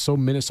just like so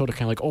Minnesota,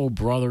 kind of like, oh,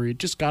 brother, it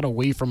just got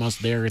away from us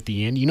there at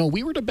the end. You know,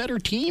 we were the better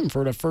team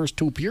for the first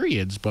 2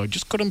 periods, but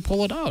just couldn't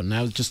pull it out. And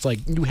I was just like,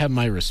 you have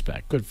my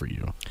respect. Good for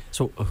you.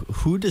 So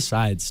who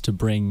decides to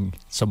bring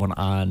someone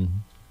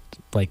on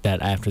like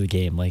that after the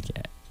game? Like,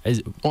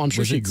 I'm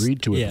sure she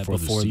agreed to it before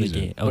the season. The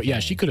game. Okay. But yeah,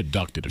 she could have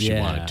ducked it if she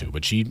wanted to.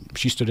 But she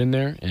stood in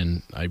there,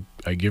 and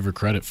I give her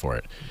credit for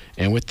it.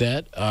 And with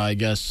that, I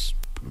guess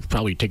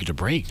probably take it to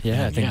break.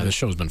 Yeah, I think this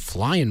show's been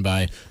flying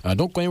by.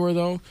 Don't go anywhere,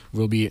 though.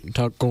 We'll be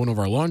going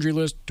over our laundry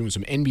list, doing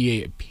some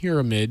NBA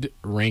pyramid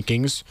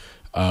rankings,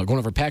 going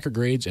over Packer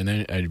grades, and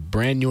then a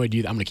brand new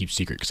idea that I'm going to keep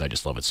secret because I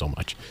just love it so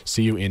much.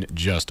 See you in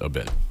just a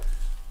bit.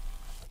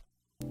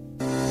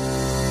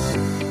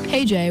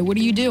 Hey, Jay, what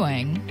are you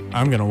doing?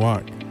 I'm gonna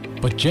walk.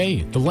 But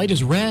Jay, the light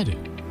is red.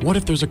 What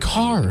if there's a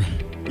car?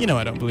 You know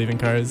I don't believe in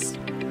cars.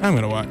 I'm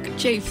gonna walk.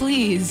 Jay,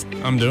 please.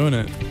 I'm doing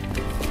it.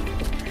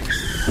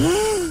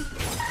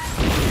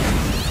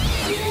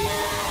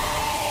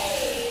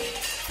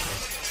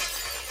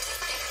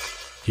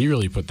 He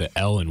really put the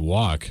L in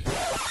walk.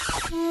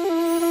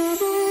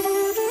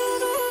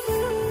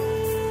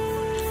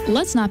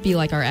 Let's not be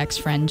like our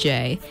ex-friend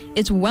Jay.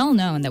 It's well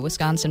known that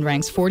Wisconsin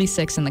ranks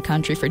 46 in the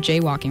country for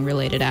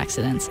jaywalking-related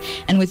accidents.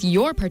 And with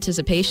your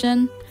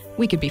participation,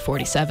 we could be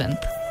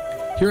 47th.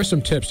 Here are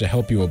some tips to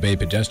help you obey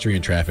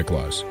pedestrian traffic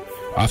laws.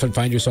 Often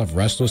find yourself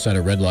restless at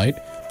a red light?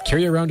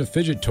 Carry around a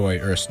fidget toy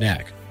or a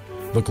snack.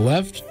 Look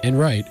left and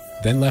right,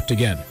 then left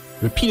again.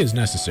 Repeat as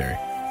necessary.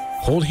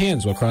 Hold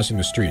hands while crossing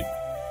the street.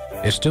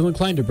 If still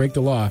inclined to break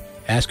the law,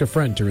 ask a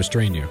friend to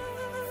restrain you.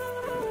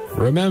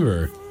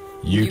 Remember,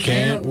 you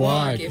can't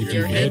walk if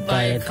you're hit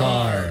by a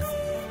car.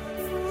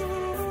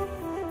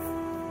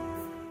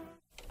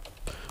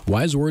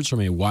 Wise words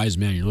from a wise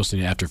man. You're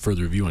listening to After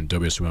Further Review on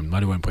WSUM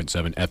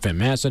 91.7 FM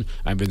Madison.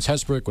 I'm Vince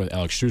Hesbrook with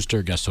Alex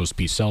Schuster, guest host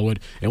Pete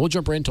Selwood. And we'll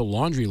jump right into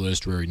laundry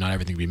list where not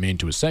everything can be made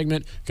into a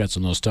segment. Got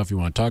some little stuff you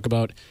want to talk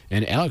about.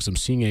 And Alex, I'm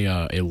seeing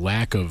a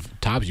lack of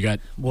topics. You got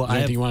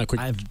anything you want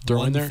to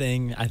throw in there?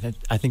 Thing.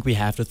 I think we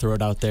have to throw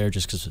it out there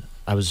just because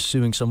I was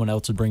assuming someone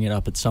else would bring it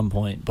up at some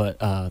point. But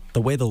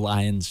the way the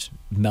Lions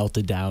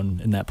melted down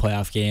in that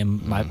playoff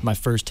game, my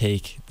first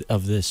take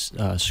of this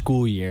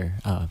school year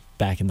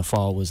back in the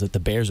fall was that the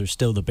Bears are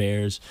still the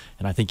Bears,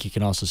 and I think you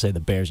can also say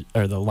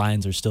the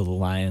Lions are still the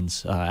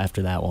Lions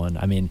after that one.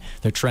 I mean,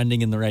 they're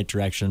trending in the right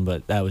direction,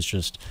 but that was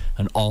just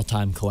an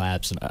all-time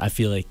collapse, and I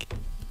feel like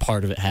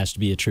part of it has to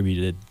be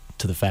attributed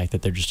to the fact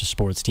that they're just a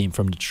sports team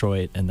from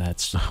Detroit, and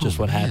that's just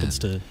what happens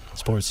to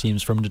sports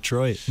teams from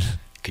Detroit.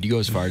 Could you go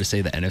as far to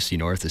say the NFC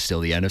North is still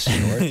the NFC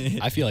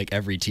North? I feel like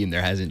every team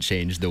there hasn't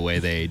changed the way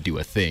they do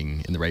a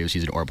thing in the regular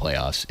season or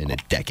playoffs in a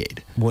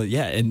decade. Well,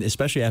 yeah, and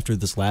especially after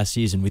this last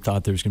season, we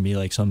thought there was going to be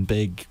like some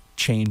big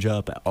change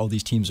up. All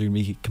these teams are going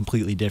to be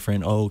completely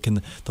different. Oh,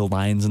 can the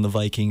Lions and the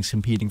Vikings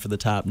competing for the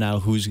top now?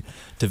 Whose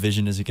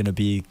division is it going to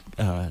be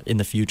in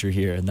the future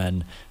here? And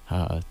then,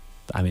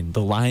 I mean,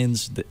 the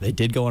Lions, they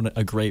did go on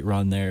a great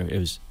run there. It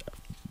was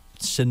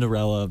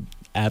Cinderella,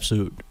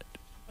 absolute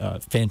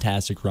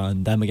fantastic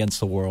run, them against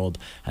the world,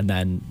 and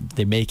then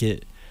they make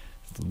it,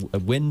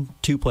 win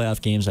 2 playoff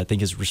games, I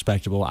think is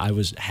respectable. I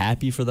was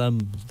happy for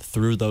them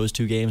through those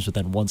 2 games, but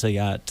then once they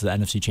got to the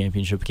NFC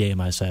Championship game,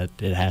 I said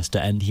it has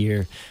to end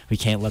here. We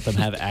can't let them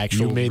have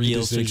actual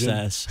real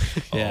success.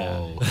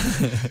 Yeah.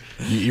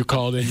 You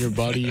called in your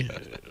buddy,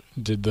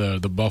 did the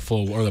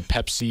Buffalo or the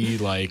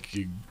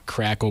Pepsi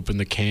crack open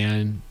the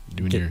can,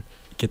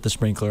 Get the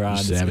sprinkler on.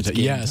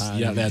 Yes,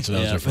 yeah, that's what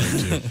I was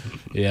referring to.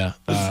 Yeah.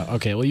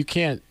 Okay. Well, you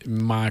can't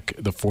mock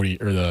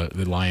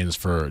the Lions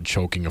for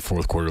choking a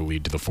fourth quarter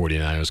lead to the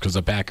 49ers because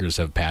the Packers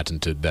have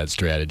patented that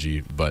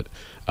strategy. But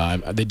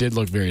they did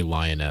look very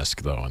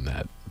Lion-esque though in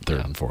that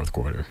third and fourth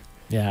quarter.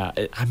 Yeah.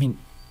 I mean,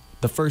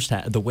 the first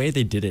half, the way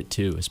they did it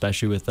too,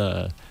 especially with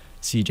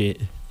C.J.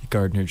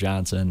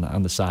 Gardner-Johnson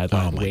on the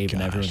sideline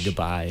waving everyone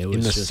goodbye. It was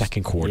in the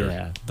second quarter.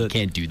 Yeah.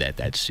 Can't do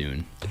that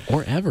soon.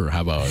 Or ever.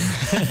 How about?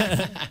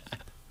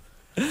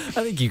 I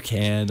think you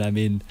can. I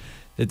mean,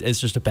 it's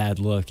just a bad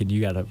look, and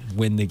you got to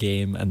win the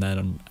game and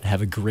then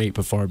have a great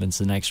performance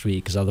the next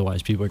week, because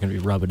otherwise people are going to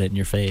be rubbing it in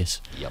your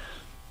face. Yep.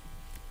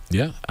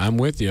 Yeah, I'm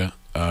with you.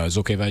 Is it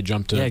okay if I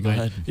jump to? Yeah, go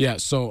ahead. Yeah,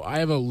 so I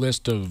have a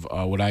list of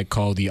what I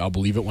call the "I'll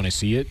believe it when I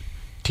see it"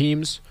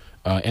 teams.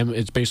 And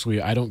it's basically,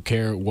 I don't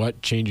care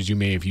what changes you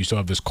made. If you still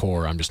have this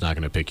core, I'm just not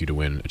going to pick you to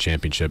win a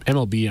championship.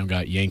 MLB, I've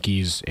got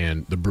Yankees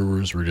and the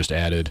Brewers were just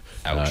added.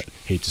 Ouch.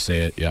 Hate to say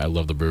it. Yeah, I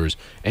love the Brewers.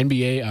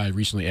 NBA, I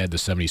recently added the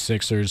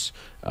 76ers.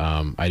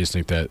 I just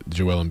think that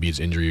Joel Embiid's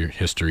injury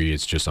history,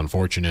 it's just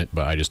unfortunate,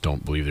 but I just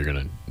don't believe they're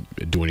going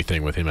to do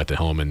anything with him at the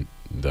helm in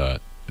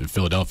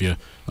Philadelphia.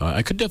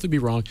 I could definitely be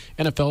wrong.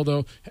 NFL,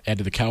 though,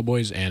 added the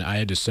Cowboys, and I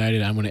had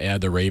decided I'm going to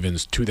add the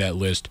Ravens to that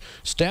list.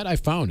 Stat I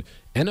found,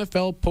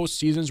 NFL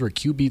postseasons where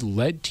QB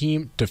led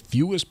team to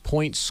fewest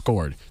points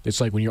scored.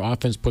 It's like when your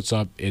offense puts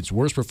up its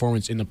worst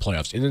performance in the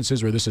playoffs.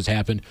 Instances where this has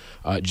happened.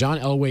 John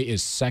Elway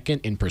is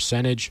second in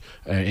percentage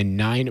in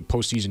 9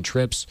 postseason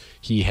trips.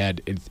 He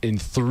had, in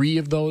 3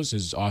 of those,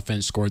 his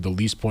offense scored the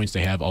least points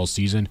they have all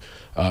season.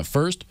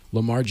 First,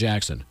 Lamar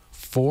Jackson.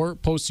 4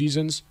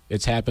 postseasons,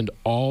 it's happened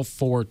all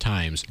 4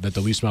 times that the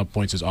least amount of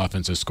points his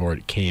offense has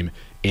scored came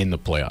in the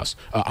playoffs.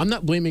 I'm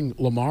not blaming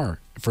Lamar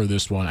for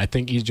this one. I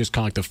think he's just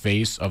kind of like the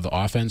face of the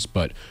offense,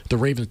 but the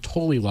Ravens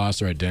totally lost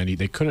their identity.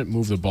 They couldn't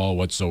move the ball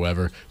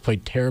whatsoever,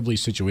 played terribly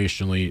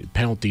situationally,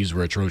 penalties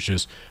were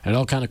atrocious, and it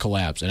all kind of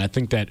collapsed. And I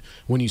think that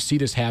when you see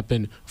this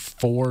happen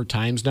 4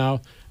 times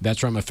now,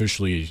 that's where I'm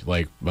officially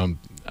like,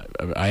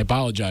 I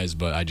apologize,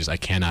 but I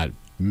cannot.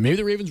 Maybe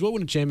the Ravens will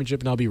win a championship,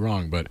 and I'll be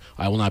wrong, but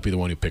I will not be the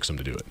one who picks them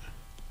to do it.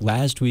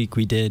 Last week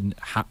we did,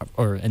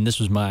 and this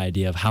was my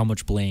idea of how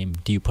much blame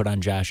do you put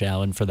on Josh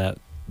Allen for that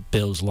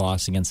Bills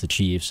loss against the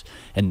Chiefs.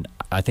 And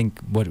I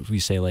think, what did we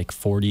say, like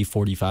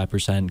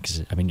 40-45%,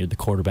 because I mean, you're the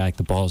quarterback,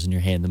 the ball's in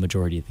your hand the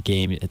majority of the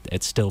game.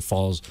 It still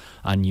falls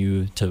on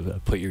you to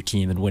put your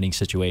team in winning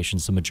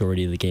situations the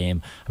majority of the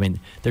game. I mean,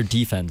 their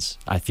defense,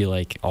 I feel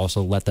like,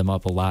 also let them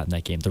up a lot in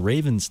that game. The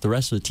Ravens, the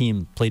rest of the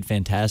team played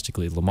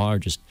fantastically. Lamar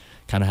just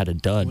kind of had a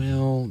dud.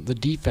 Well, the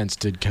defense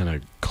did kind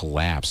of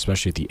collapse,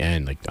 especially at the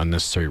end. Like,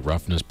 unnecessary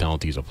roughness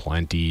penalties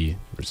aplenty.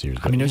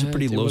 I mean, it was a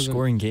pretty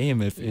low-scoring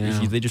game. If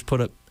they just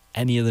put up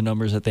any of the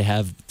numbers that they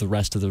have the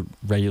rest of the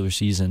regular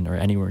season or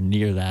anywhere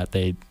near that,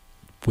 they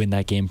win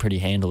that game pretty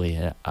handily.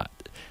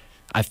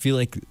 I feel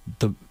like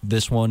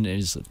this one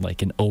is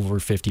like an over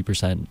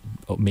 50%,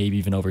 maybe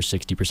even over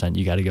 60%.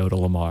 You got to go to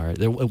Lamar.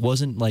 It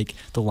wasn't like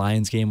the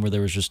Lions game where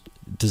there was just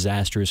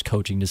disastrous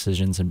coaching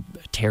decisions and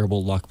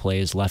terrible luck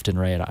plays left and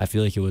right. I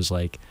feel like it was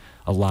like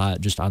a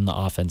lot just on the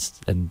offense,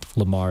 and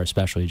Lamar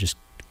especially just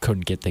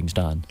couldn't get things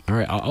done. All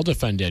right, I'll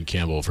defend Dan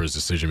Campbell for his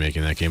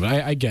decision-making in that game, but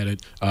I get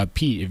it.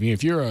 Pete,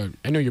 if you're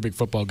I know you're a big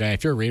football guy.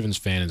 If you're a Ravens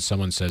fan and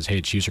someone says, hey,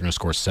 Chiefs are going to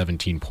score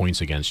 17 points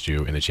against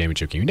you in the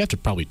championship game, you'd have to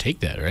probably take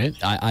that, right?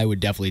 I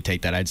would definitely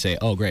take that. I'd say,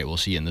 oh, great, we'll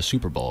see you in the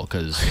Super Bowl,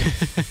 because,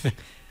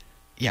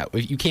 yeah,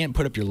 you can't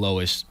put up your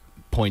lowest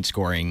point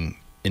scoring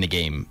in a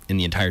game in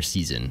the entire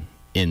season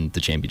in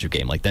the championship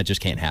game. Like, that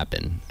just can't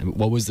happen. I mean,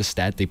 what was the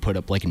stat? They put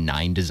up like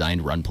 9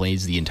 designed run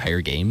plays the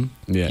entire game.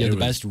 Yeah, you have the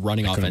best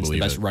running offense, the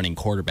best running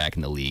quarterback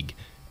in the league,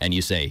 and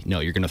you say,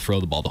 no, you're going to throw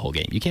the ball the whole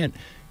game. You can't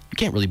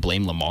really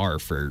blame Lamar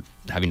for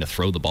having to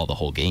throw the ball the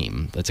whole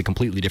game. That's a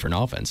completely different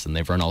offense than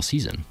they've run all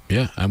season.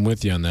 Yeah, I'm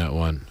with you on that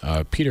one.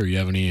 Peter, you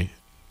have any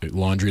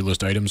laundry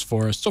list items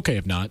for us? It's okay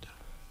if not.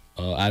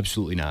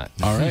 Absolutely not.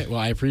 All right. Well,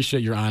 I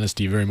appreciate your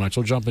honesty very much.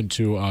 We'll jump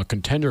into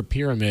Contender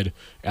Pyramid.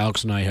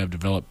 Alex and I have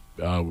developed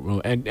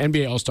and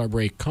NBA All-Star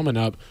break coming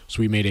up, so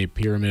we made a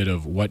pyramid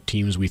of what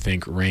teams we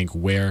think rank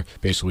where.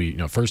 Basically,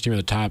 first team at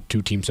the top,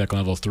 2 teams second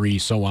level, 3,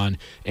 so on.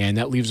 And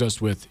that leaves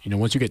us with,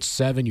 once you get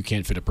 7, you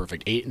can't fit a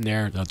perfect 8 in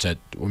there. That's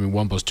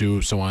 1 plus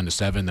 2, so on to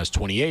 7. That's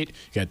 28. You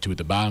got 2 at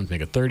the bottom to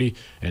make it 30.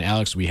 And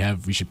Alex, we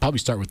should probably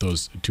start with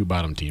those 2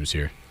 bottom teams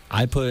here.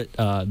 I put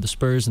the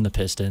Spurs and the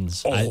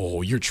Pistons.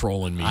 You're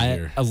trolling me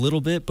here. A little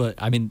bit, but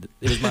I mean,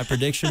 it was my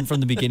prediction from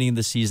the beginning of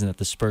the season that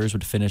the Spurs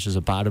would finish as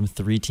a bottom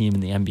 3 team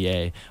in the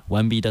NBA.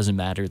 Wemby doesn't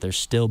matter. They're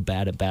still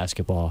bad at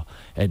basketball.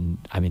 And,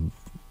 I mean,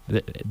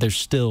 they're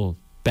still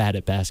bad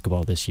at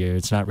basketball this year.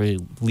 It's not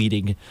really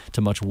leading to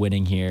much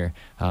winning here.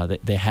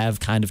 They have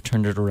kind of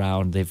turned it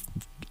around. They've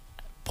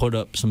put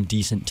up some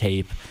decent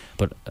tape,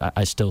 but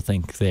I still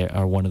think they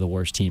are one of the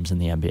worst teams in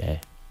the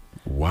NBA.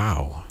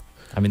 Wow.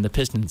 I mean, the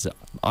Pistons,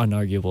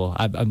 unarguable.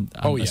 I'm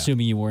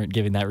assuming you weren't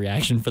giving that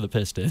reaction for the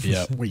Pistons.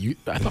 Yeah. Wait,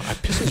 I thought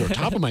Pistons are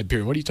top of my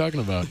pyramid. What are you talking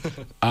about?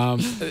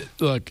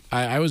 Look,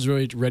 I was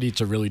really ready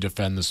to really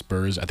defend the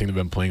Spurs. I think they've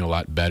been playing a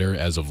lot better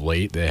as of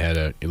late. They had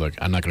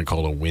I'm not going to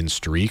call it a win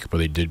streak, but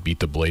they did beat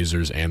the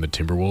Blazers and the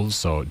Timberwolves,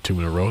 so 2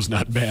 in a row is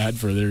not bad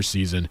for their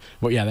season.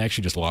 But yeah, they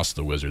actually just lost to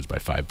the Wizards by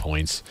 5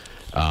 points.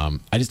 I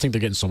just think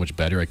they're getting so much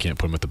better. I can't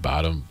put them at the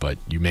bottom, but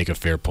you make a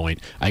fair point.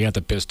 I got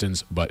the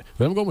Pistons, but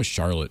then I'm going with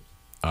Charlotte.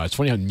 It's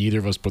funny how neither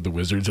of us put the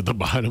Wizards at the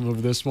bottom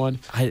of this one.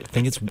 I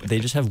think they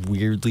just have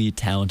weirdly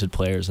talented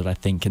players that I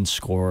think can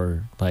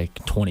score like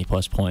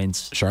 20-plus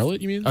points.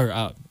 Charlotte, you mean?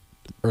 Or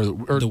Or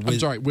I'm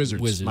sorry,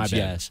 Wizards. My bad.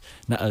 Yes.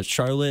 Now,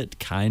 Charlotte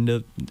kind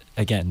of,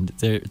 again,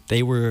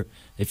 they were,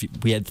 if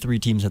we had 3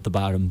 teams at the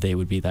bottom, they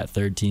would be that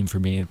third team for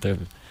me.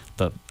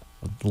 The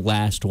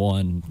last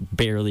one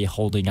barely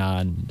holding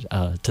on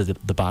to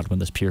the bottom of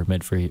this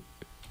pyramid for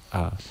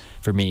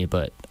me.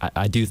 But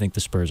I do think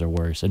the Spurs are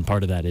worse. And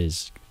part of that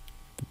is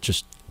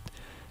just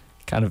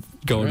kind of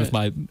going with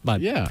my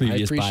previous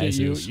I appreciate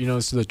biases. You know,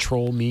 this is the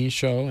Troll Me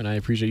show, and I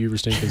appreciate you for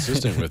staying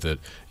consistent with it.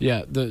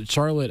 Yeah, the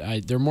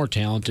Charlotte, they're more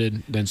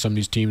talented than some of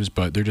these teams,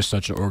 but they're just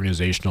such an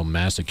organizational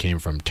mess. It came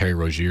from Terry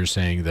Rozier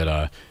saying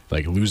that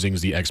like losing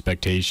is the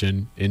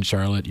expectation in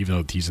Charlotte, even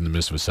though he's in the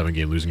midst of a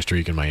 7-game losing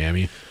streak in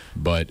Miami.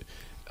 But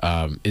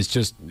it's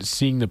just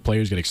seeing the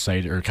players get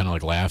excited or kind of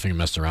like laughing and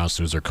messing around as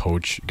soon as their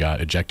coach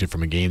got ejected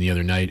from a game the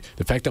other night.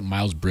 The fact that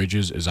Miles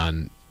Bridges is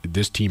on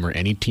this team or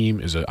any team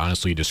is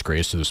honestly a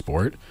disgrace to the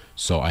sport.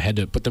 So I had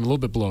to put them a little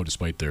bit below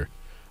despite their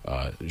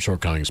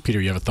shortcomings.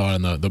 Peter, you have a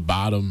thought on the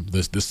bottom,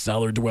 the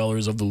cellar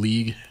dwellers of the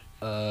league?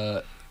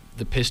 The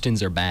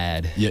Pistons are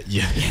bad. Yeah.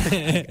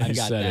 I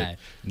got that.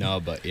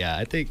 No, but yeah,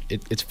 I think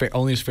it's fair.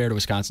 Only it's fair to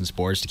Wisconsin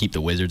sports to keep the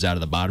Wizards out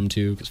of the bottom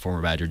 2 because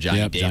former Badger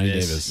Johnny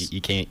Davis.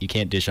 You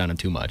can't dish on him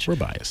too much. We're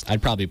biased.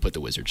 I'd probably put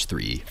the Wizards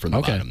 3 from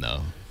the bottom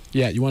though.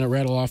 Yeah, you want to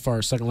rattle off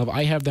our second level?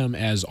 I have them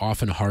as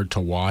often hard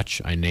to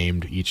watch. I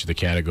named each of the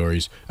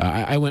categories.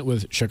 I went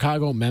with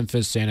Chicago,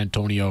 Memphis, San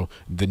Antonio,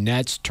 the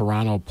Nets,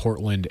 Toronto,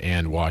 Portland,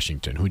 and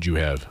Washington. Who'd you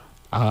have?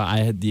 I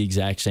had the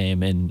exact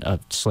same in a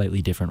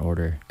slightly different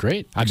order.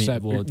 Great. With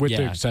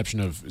the exception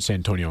of San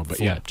Antonio. But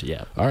flipped,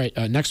 yeah. All right,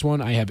 next one,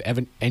 I have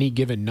Any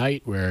Given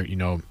Night, where, you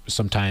know,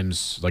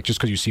 sometimes, like, just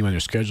because you see them on their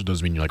schedule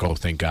doesn't mean you're like, oh,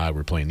 thank God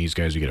we're playing these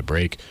guys, we get a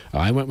break.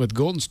 I went with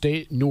Golden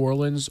State, New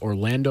Orleans,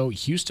 Orlando,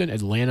 Houston,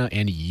 Atlanta,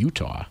 and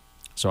Utah.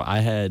 So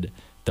I had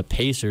the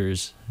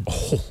Pacers,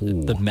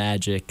 the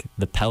Magic,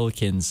 the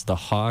Pelicans, the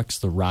Hawks,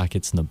 the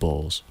Rockets, and the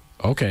Bulls.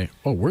 Okay.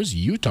 Oh, where's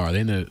Utah? Are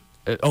they in the...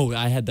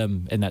 I had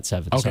them in that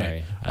 7. Okay.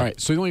 Sorry. All right.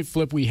 So the only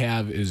flip we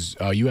have is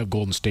you have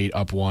Golden State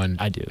up 1.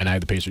 I do. And I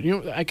have the Pacers. You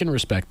know, I can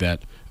respect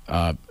that.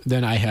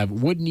 Then I have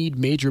would need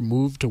major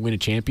move to win a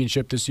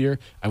championship this year.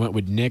 I went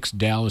with Knicks,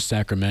 Dallas,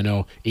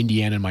 Sacramento,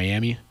 Indiana, and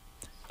Miami.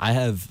 I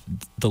have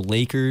the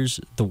Lakers,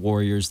 the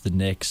Warriors, the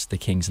Knicks, the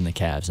Kings, and the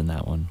Cavs in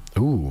that one.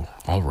 Ooh,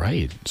 all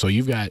right. So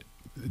you've got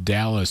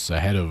Dallas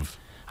ahead of...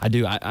 I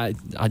do. I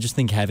just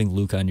think having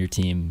Luka on your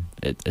team,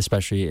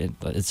 especially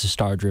it's a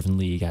star-driven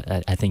league,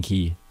 I think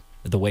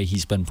the way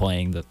he's been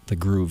playing, the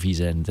groove he's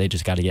in, they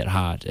just got to get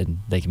hot and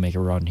they can make a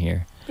run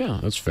here. Yeah,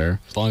 that's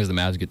fair. As long as the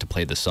Mavs get to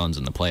play the Suns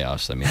in the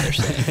playoffs, I mean, they're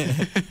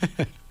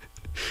safe.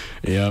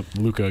 Yeah,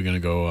 Luka going to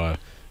go,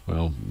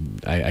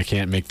 I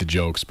can't make the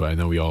jokes, but I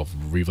know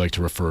we like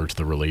to refer to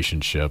the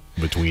relationship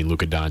between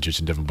Luka Doncic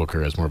and Devin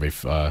Booker as more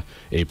of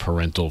a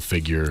parental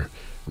figure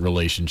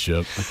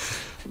relationship.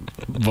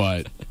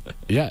 But,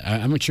 yeah,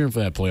 I'm cheering for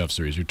that playoff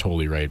series. You're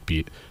totally right,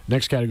 Pete.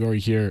 Next category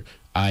here,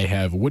 I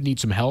have would need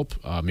some help.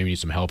 Maybe need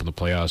some help in the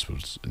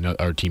playoffs.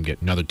 Another team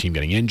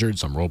getting injured.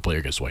 Some role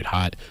player gets white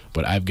hot.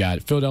 But I've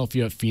got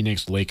Philadelphia,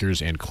 Phoenix,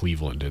 Lakers, and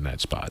Cleveland in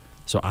that spot.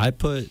 So I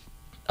put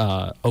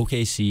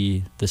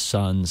OKC, the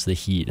Suns, the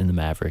Heat, and the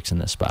Mavericks in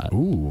this spot.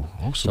 Ooh,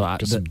 also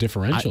some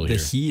differential here.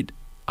 The Heat,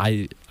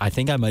 I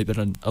think I might have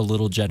been a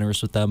little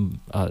generous with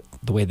them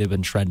the way they've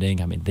been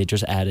trending. I mean, they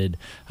just added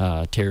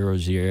Terry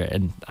Rozier,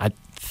 and I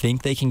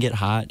think they can get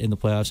hot in the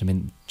playoffs. I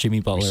mean, Jimmy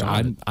Butler,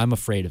 I'm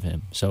afraid of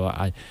him. So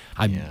I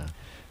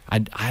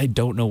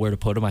don't know where to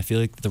put them. I feel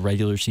like the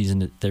regular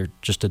season, they're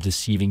just a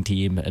deceiving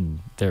team, and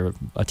they're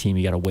a team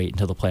you got to wait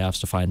until the playoffs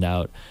to find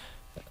out.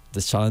 The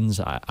Suns,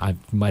 I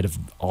might have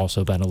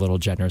also been a little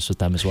generous with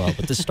them as well.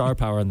 But the star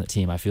power on the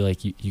team, I feel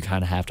like you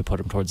kind of have to put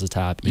them towards the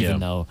top,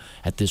 even though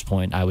at this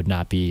point I would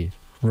not be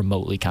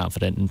remotely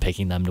confident in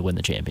picking them to win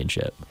the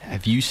championship.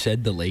 Have you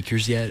said the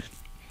Lakers yet?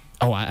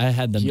 Oh, I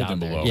had them down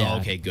there. Yeah. Oh,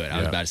 okay, good. I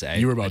was about to say.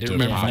 You were about to.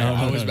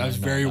 I was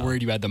very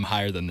worried you had them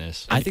higher than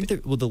this. I think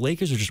the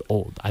Lakers are just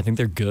old. I think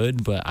they're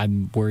good, but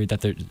I'm worried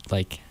that they're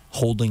like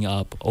holding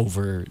up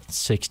over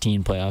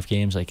 16 playoff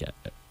games. Like,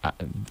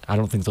 I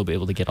don't think they'll be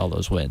able to get all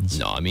those wins.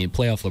 No, I mean,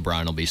 playoff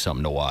LeBron will be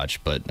something to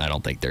watch, but I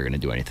don't think they're going to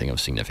do anything of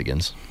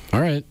significance.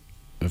 All right.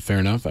 Fair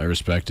enough. I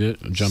respect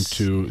it. Jump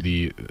to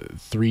the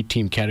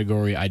 3-team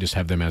category. I just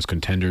have them as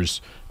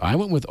contenders. I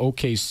went with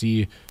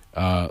OKC,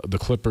 the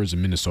Clippers,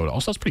 and Minnesota.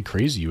 Also, that's pretty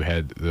crazy. You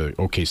had the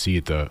OKC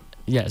at the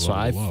so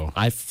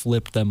I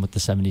flipped them with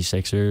the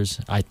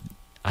 76ers.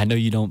 I know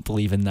you don't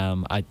believe in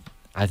them. I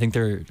think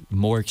they're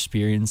more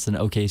experienced than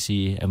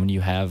OKC, and when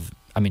you have,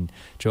 I mean,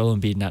 Joel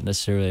Embiid, not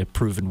necessarily a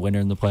proven winner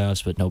in the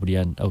playoffs, but nobody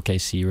on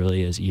OKC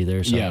really is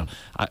either. So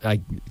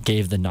I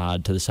gave the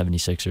nod to the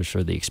 76ers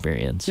for the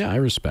experience. Yeah, I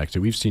respect it.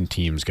 We've seen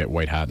teams get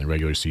white hot in the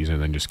regular season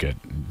and then just get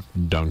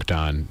dunked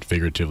on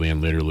figuratively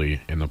and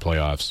literally in the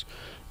playoffs.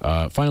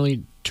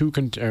 Finally,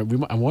 I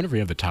wonder if we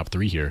have the top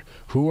 3 here.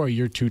 Who are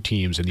your 2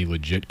 teams in the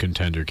legit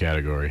contender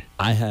category?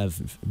 I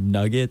have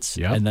Nuggets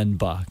and then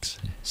Bucks.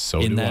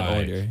 So in do that I.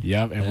 order.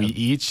 Yep, and we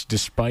each,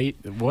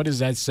 despite, what does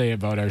that say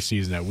about our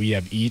season? That we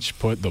have each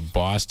put the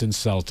Boston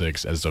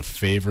Celtics as the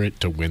favorite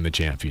to win the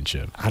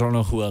championship. I don't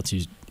know who else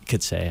you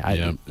could say.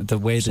 Yeah. The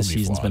way So the many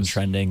season's been flaws.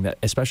 trending, that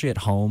especially at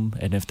home,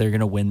 and if they're going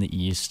to win the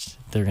East,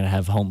 they're going to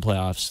have home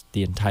playoffs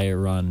the entire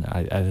run.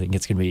 I think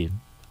it's going to be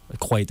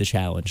quite the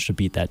challenge to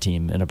beat that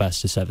team in a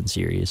best-of-7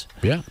 series.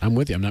 Yeah, I'm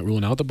with you. I'm not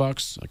ruling out the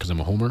Bucks because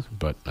I'm a homer,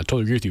 but I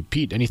totally agree with you.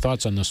 Pete, any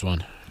thoughts on this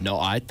one? No,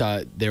 I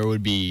thought there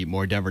would be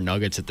more Denver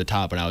Nuggets at the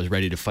top, and I was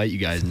ready to fight you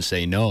guys and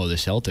say, no, the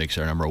Celtics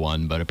are number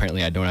one, but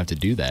apparently I don't have to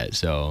do that,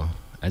 so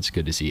that's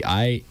good to see.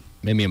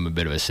 Maybe I'm a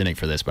bit of a cynic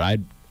for this, but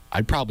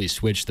I'd probably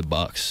switch the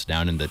Bucks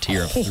down in the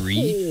tier of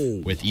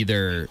 3 with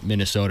either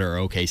Minnesota or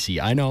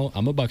OKC. I know,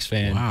 I'm a Bucks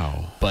fan,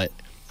 but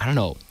I don't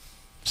know.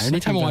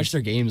 Anytime I watch their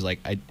games,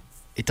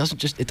 it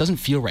doesn't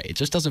feel right. It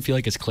just doesn't feel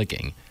like it's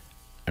clicking.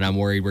 And I'm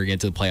worried we're going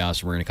to get to the playoffs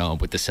and we're going to come up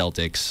with the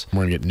Celtics.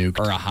 We're going to get nuked.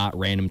 Or a hot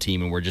random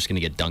team, and we're just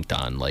going to get dunked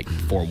on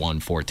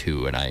 4-1,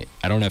 4-2. And I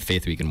don't have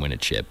faith we can win a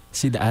chip.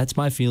 See, that's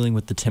my feeling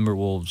with the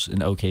Timberwolves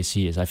and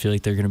OKC is I feel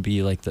like they're going to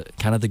be like the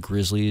kind of the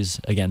Grizzlies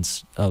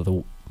against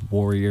the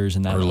Warriors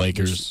and that. Or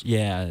Lakers.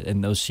 Yeah,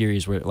 in those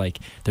series where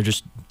they're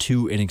just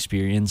too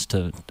inexperienced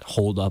to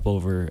hold up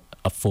over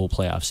a full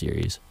playoff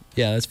series.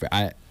 Yeah, that's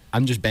fair.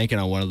 I'm just banking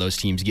on one of those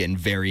teams getting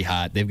very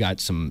hot. They've got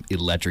some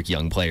electric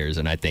young players,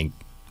 and I think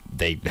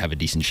they have a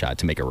decent shot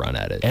to make a run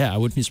at it. Yeah, I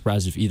wouldn't be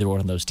surprised if either one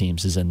of those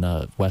teams is in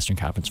the Western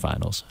Conference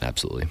Finals.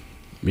 Absolutely.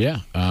 Yeah,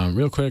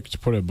 real quick to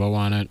put a bow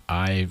on it,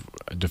 I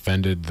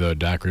defended the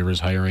Doc Rivers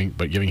hiring,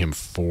 but giving him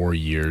 4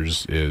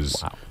 years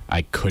is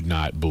I could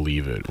not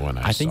believe it when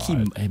I think saw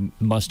it. he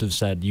must have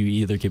said, "You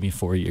either give me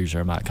 4 years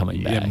or I'm not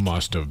coming back." It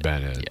must have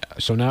been it. Yeah.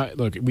 So now,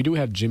 look, we do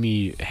have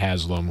Jimmy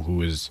Haslam,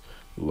 who is.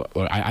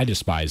 I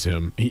despise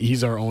him.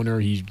 He's our owner.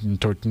 He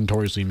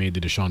notoriously made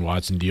the Deshaun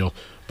Watson deal,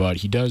 but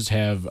he does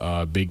have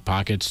big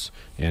pockets,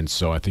 and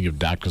so I think if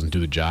Doc doesn't do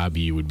the job,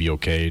 he would be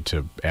okay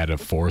to add a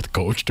 4th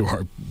coach to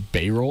our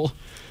payroll.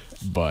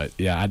 But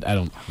yeah, I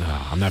don't.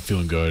 I'm not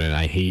feeling good, and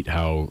I hate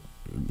how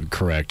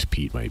correct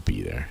Pete might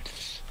be there.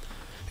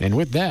 And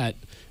with that,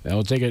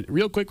 we'll take it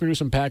real quick. We'll do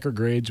some Packer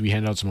grades. We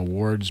hand out some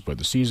awards, but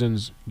the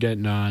season's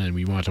getting on, and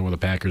we want to talk about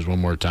the Packers one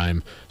more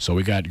time. So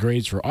we got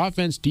grades for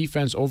offense,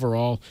 defense,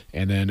 overall,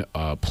 and then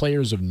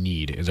players of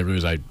need. As I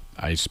realized,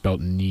 I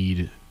spelt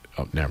need.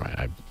 Oh, never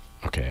mind.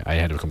 I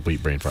had a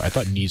complete brain fart. I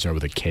thought need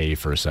started with a K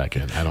for a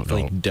second. I don't know.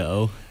 Like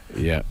dough.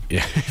 Yeah.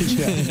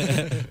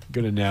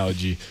 Good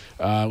analogy.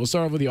 We'll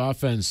start off with the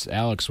offense.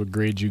 Alex, what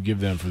grade do you give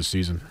them for the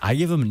season? I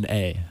give them an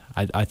A.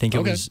 I think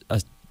it was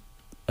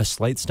a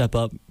slight step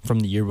up from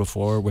the year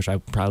before, which I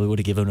probably would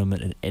have given them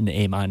an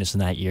A- in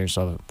that year.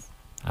 So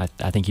I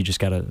think you just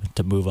got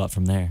to move up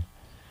from there.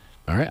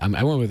 All right,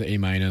 I went with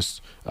A-.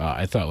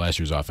 I thought last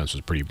year's offense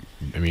was pretty.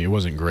 I mean, it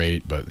wasn't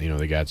great, but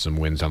they got some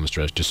wins down the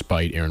stretch,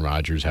 despite Aaron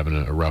Rodgers having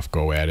a rough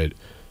go at it.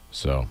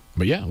 So,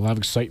 but yeah, a lot of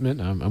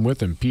excitement. I'm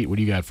with him. Pete, what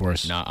do you got for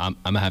us? No, I'm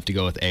gonna have to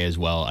go with A as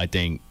well. I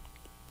think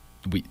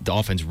the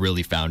offense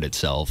really found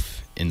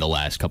itself in the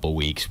last couple of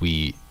weeks.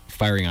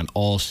 Firing on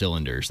all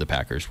cylinders, the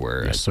Packers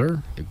were. Yes,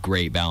 sir. A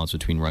great balance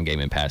between run game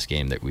and pass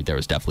game. There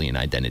was definitely an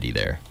identity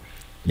there.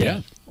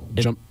 Yeah.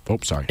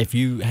 Sorry. If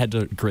you had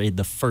to grade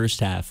the first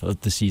half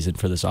of the season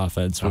for this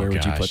offense, where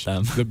would you put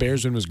them? The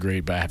Bears win was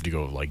great, but I have to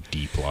go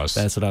D+.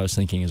 That's what I was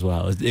thinking as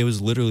well. It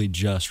was literally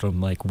just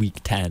from week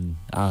 10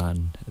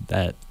 on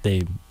that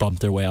they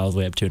bumped their way all the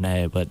way up to an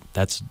A, but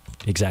that's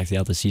exactly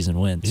how the season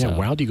went. Yeah, so.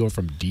 why do you go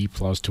from D+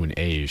 to an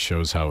A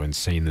shows how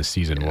insane the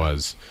season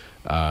was.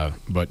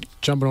 But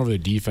jumping over the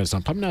defense,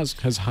 I'm probably not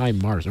as high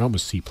marks. I'm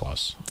almost C+.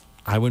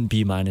 I wouldn't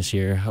B-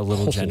 here. A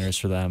little generous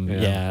for them.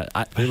 Yeah,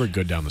 they were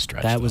good down the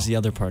stretch. That was the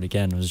other part.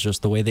 Again, was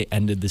just the way they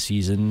ended the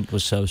season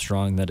was so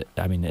strong that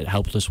it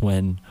helped us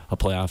win a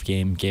playoff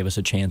game, gave us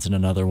a chance in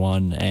another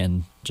one,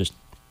 and just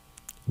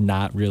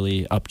not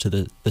really up to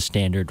the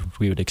standard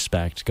we would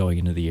expect going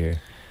into the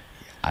year.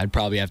 I'd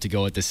probably have to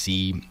go with the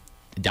C.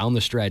 Down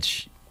the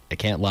stretch, I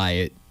can't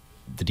lie,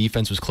 the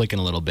defense was clicking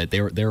a little bit.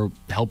 They were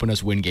helping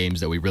us win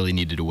games that we really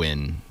needed to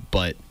win,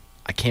 but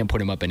I can't put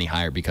them up any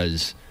higher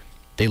because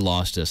they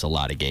lost us a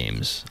lot of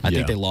games. I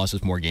think they lost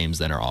us more games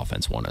than our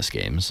offense won us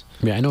games.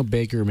 Yeah, I know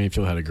Baker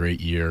Mayfield had a great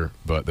year,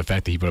 but the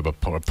fact that he put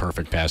up a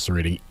perfect passer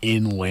rating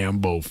in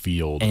Lambeau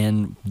Field.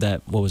 And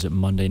that,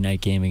 Monday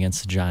night game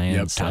against the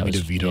Giants? Yep, Tommy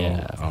DeVito.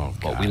 Yeah. Oh,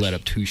 Well, we let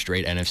up 2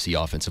 straight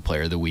NFC Offensive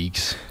Player of the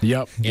Weeks.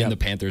 Yep. And the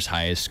Panthers'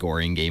 highest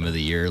scoring game of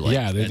the year.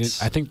 They did.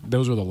 I think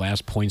those were the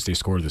last points they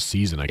scored of the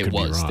season. I could be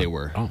wrong. They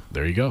were. Oh,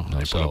 there you go. They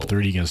put up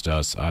 30 against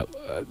us.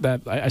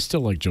 I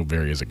still like Joe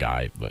Barry as a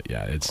guy, but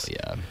it's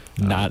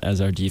not as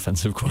our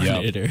defensive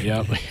coordinator.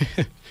 Yep.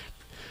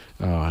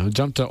 I'll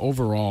jump to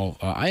overall.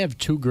 I have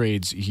 2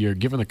 grades here,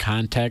 given the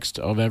context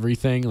of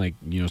everything,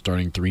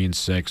 starting 3 and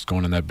 6,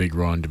 going on that big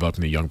run,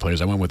 developing the young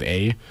players. I went with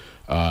A,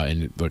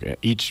 and look,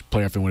 each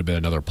player would have been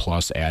another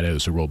plus added, the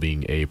Super Bowl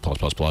being A+++.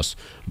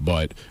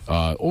 But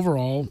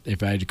overall,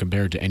 if I had to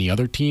compare it to any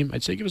other team,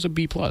 I'd say give us a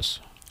B+.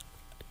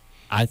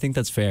 I think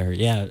that's fair.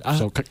 Yeah.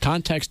 So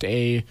context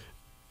A,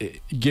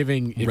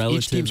 giving if each team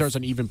Relative- starts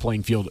on even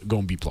playing field,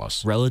 going B+.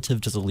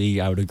 Relative to the league,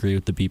 I would agree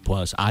with the B+.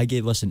 I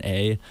gave us an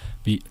A,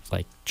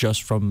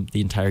 just from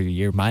the entire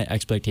year. My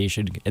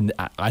expectation, and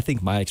I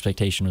think my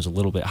expectation was a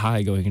little bit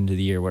high going into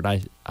the year,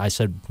 where I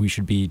said we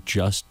should be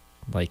just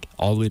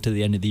all the way to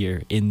the end of the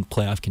year in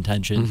playoff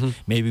contention. Mm-hmm.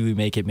 Maybe we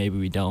make it, maybe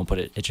we don't, but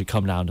it should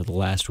come down to the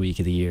last week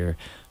of the year,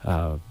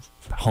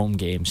 home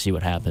game, see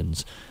what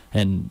happens.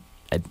 And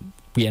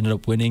we ended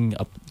up winning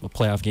a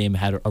playoff game,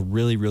 had a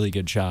really, really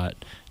good shot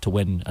to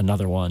win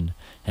another one.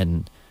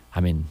 And,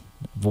 I mean,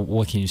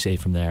 what can you say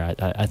from there?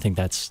 I think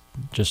that's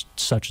just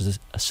such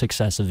a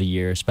success of the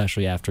year,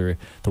 especially after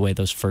the way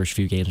those first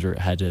few games were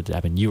headed.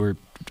 I mean, you were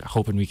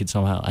hoping we could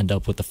somehow end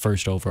up with the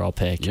first overall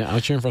pick. Yeah, I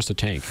was cheering for us to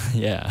tank.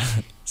 Yeah.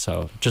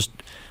 So just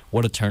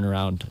what a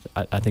turnaround.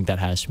 I think that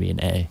has to be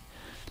an A.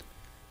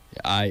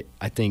 I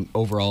think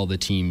overall the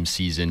team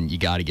season, you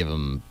got to give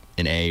them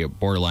an A,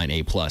 borderline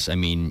A+. I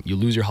mean, you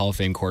lose your Hall of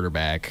Fame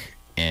quarterback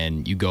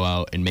and you go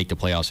out and make the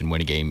playoffs and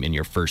win a game in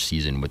your first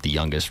season with the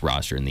youngest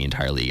roster in the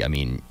entire league. I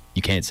mean,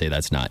 you can't say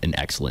that's not an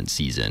excellent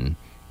season.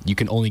 You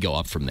can only go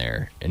up from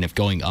there. And if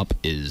going up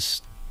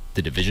is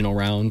the divisional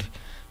round,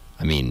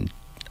 I mean,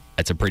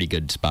 that's a pretty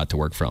good spot to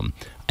work from.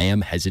 I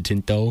am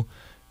hesitant, though.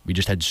 We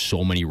just had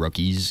so many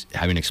rookies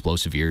having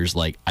explosive years.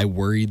 I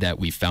worry that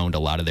we found a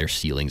lot of their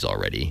ceilings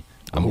already.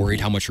 I'm worried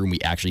how much room we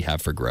actually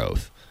have for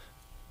growth.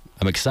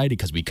 I'm excited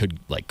because we could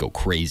go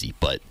crazy,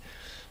 but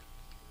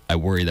I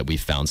worry that we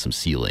found some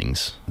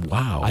ceilings.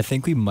 Wow. I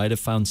think we might have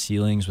found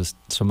ceilings with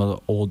some of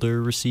the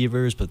older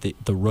receivers, but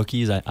the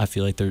rookies, I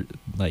feel like there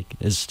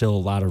is still a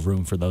lot of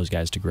room for those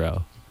guys to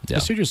grow. Yeah. I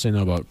see what you're saying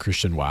though about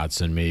Christian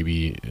Watson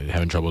maybe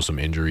having trouble with some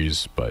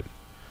injuries, but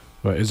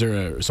is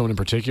there someone in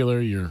particular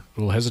you're a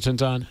little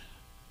hesitant on?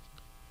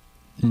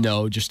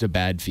 No, just a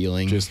bad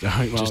feeling. Just a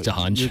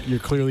hunch. You're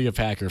clearly a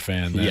Packer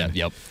fan then. Yeah,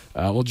 yep.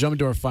 We'll jump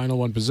into our final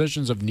one,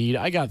 positions of need.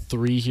 I got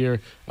 3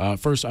 here.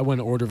 First, I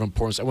went in order of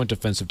importance. I went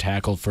defensive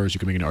tackle first. You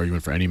can make an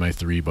argument for any of my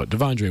 3, but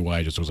Devondre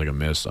White just was like a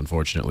miss,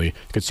 unfortunately. You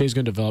could say he's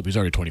going to develop. He's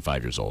already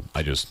 25 years old.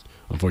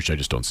 Unfortunately, I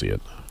just don't see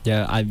it.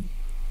 Yeah,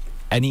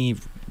 any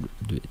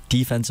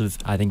defensive,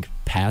 I think,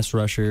 pass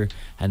rusher,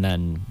 and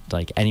then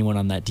anyone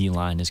on that D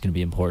line is going to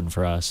be important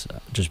for us.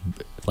 Just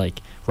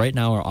right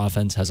now, our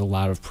offense has a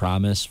lot of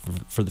promise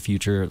for the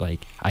future.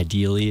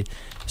 Ideally,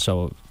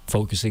 so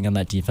focusing on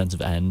that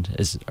defensive end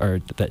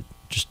that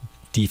just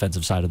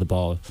defensive side of the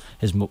ball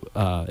is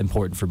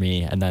important for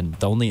me. And then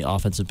the only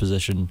offensive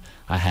position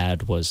I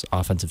had was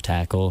offensive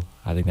tackle.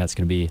 I think that's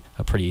going to be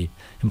a pretty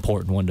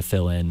important one to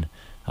fill in.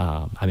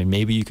 I mean,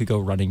 maybe you could go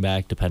running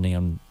back depending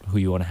on who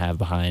you want to have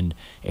behind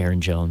Aaron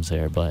Jones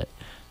there, but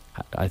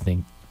I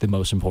think the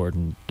most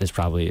important is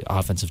probably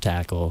offensive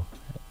tackle,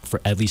 for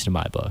at least in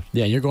my book.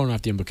 Yeah, you're going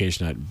off the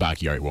implication that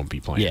Bakhtiari won't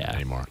be playing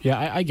anymore.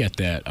 Yeah, I get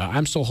that.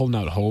 I'm still holding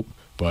out hope,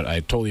 but I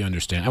totally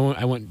understand.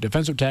 I went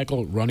defensive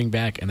tackle, running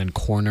back, and then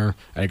corner.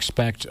 I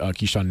expect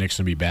Keyshawn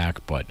Nixon to be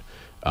back, but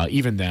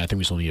even then, I think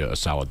we still need a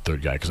solid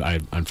third guy because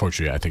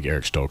unfortunately, I think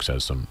Eric Stokes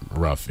has some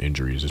rough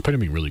injuries. He's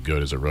probably been really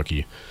good as a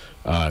rookie.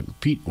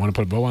 Pete, want to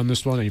put a bow on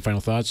this one? Any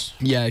final thoughts?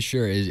 Yeah,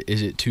 sure. Is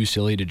it too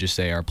silly to just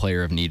say our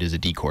player of need is a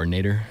D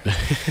coordinator?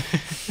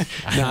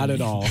 Not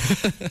at all.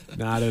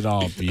 Not at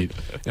all, Pete.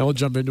 And we'll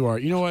jump into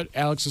you know what,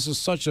 Alex, this is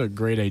such a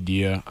great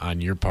idea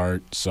on your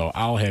part, so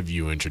I'll have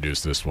you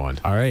introduce this one.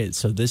 All right,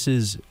 so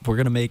we're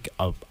going to make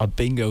a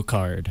bingo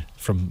card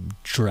from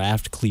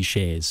draft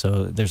clichés.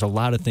 So there's a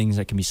lot of things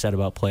that can be said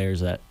about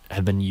players that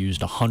have been used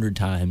 100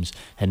 times,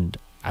 and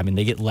I mean,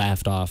 they get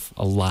laughed off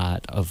a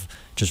lot of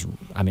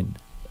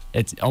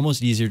it's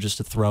almost easier just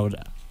to throw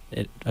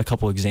a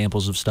couple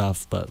examples of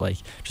stuff, but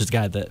just a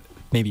guy that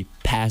maybe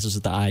passes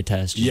at the eye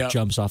test, just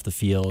jumps off the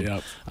field,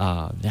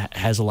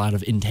 has a lot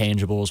of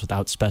intangibles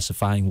without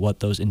specifying what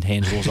those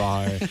intangibles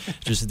are.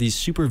 Just these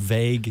super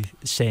vague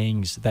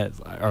sayings that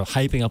are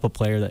hyping up a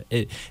player that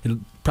it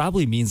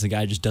probably means the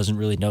guy just doesn't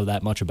really know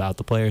that much about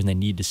the player and they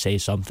need to say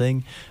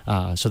something.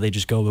 So they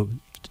just go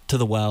to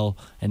the well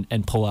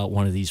and pull out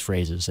one of these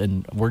phrases.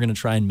 And we're going to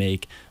try and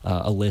make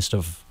a list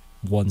of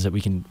ones that we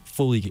can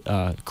fully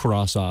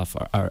cross off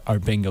our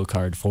bingo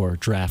card for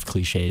draft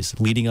cliches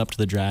leading up to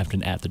the draft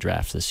and at the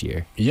draft this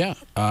year. Yeah.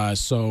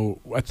 So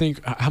I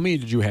think, how many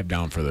did you have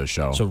down for this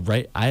show? So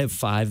I have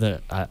 5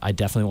 that I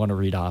definitely want to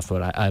read off,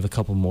 but I have a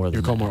couple more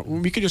than that.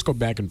 We could just go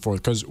back and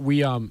forth because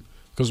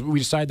we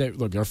decided that,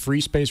 look, our free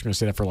space, we're going to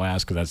say that for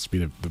last because that's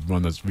the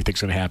one that we think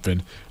is going to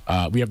happen.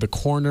 We have the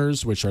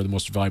corners, which are the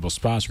most valuable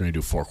spots. We're going to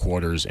do 4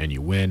 quarters and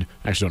you win.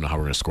 I actually don't know how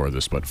we're going to score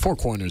this, but 4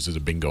 corners is a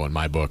bingo in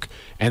my book.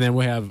 And then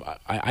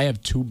I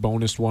have 2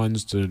 bonus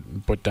ones to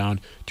put down.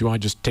 Do you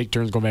want to just take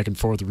turns going back and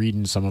forth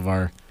reading some of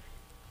our...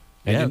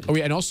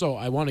 And also,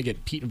 I want to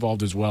get Pete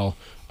involved as well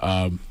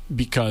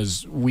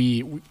because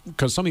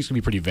something's going to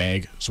be pretty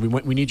vague. So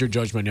we need your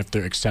judgment if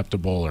they're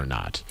acceptable or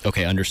not.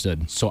 Okay,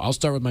 understood. So I'll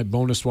start with my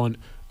bonus one.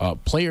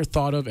 Player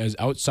thought of as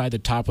outside the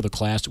top of the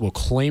class will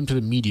claim to the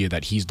media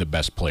that he's the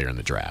best player in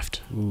the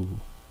draft. Ooh.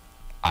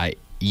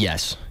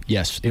 Yes,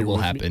 it will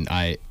happen.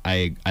 I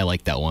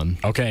like that one.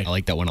 Okay. I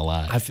like that one a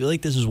lot. I feel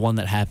like this is one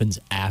that happens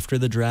after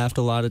the draft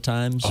a lot of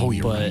times. Oh,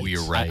 you're but right.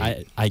 You're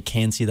right. I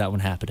can see that one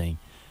happening.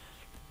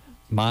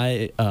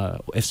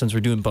 Since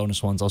we're doing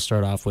bonus ones, I'll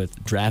start off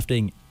with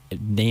drafting.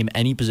 Name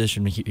any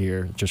position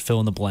here, just fill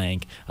in the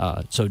blank.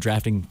 So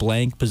drafting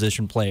blank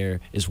position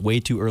player is way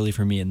too early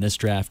for me in this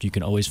draft. You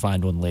can always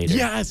find one later.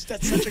 Yes,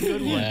 that's such a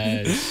good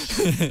one.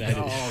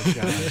 Oh,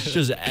 gosh.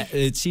 Just,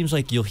 it seems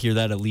like you'll hear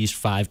that at least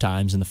 5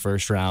 times in the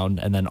first round,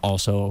 and then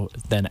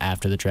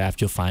after the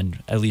draft, you'll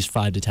find at least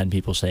 5 to 10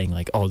 people saying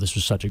like, "Oh, this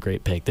was such a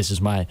great pick. This is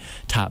my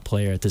top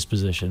player at this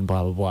position."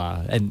 Blah blah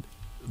blah, and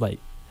like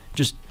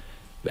just.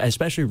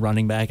 Especially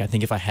running back, I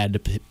think if I had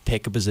to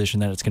pick a position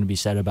that it's going to be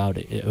said about,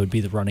 it would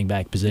be the running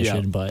back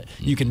position. Yeah. But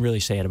you can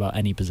really say it about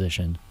any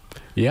position.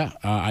 Yeah,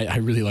 I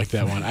really like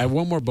that one. I have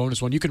one more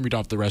bonus one. You can read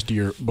off the rest of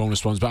your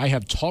bonus ones, but I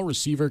have tall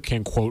receiver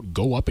can, quote,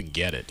 go up and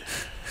get it.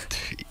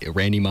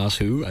 Randy Moss,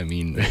 who? I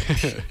mean,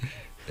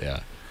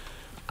 yeah.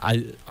 All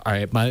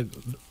right, my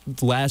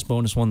last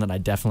bonus one that I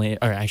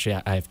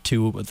have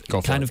 2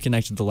 kind of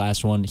connected to the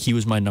last one. He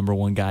was my number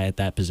 1 guy at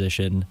that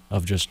position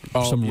of just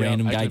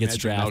random guy gets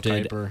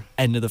drafted,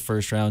 end of the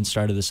first round,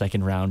 start of the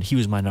second round. He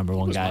was my number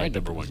 1 guy. My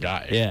number 1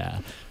 guy. Yeah.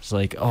 It's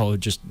like,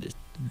 just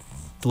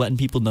letting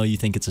people know you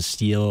think it's a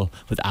steal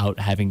without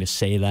having to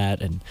say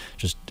that, and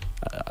just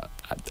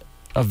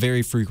a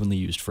very frequently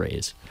used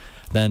phrase.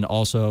 Then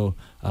also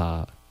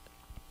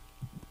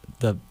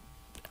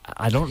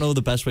I don't know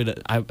the best way to.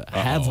 I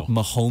have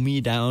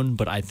Mahomey down,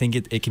 but I think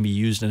it can be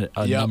used in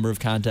a number of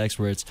contexts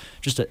where it's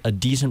just a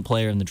decent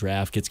player in the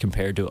draft gets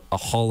compared to a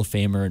Hall of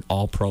Famer, an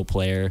All-Pro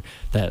player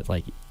that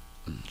like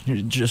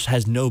just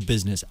has no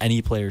business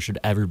any player should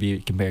ever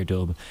be compared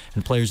to him.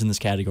 And players in this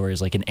category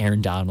is like an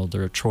Aaron Donald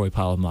or a Troy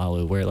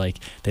Polamalu, where like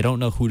they don't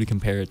know who to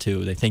compare it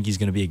to. They think he's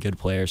going to be a good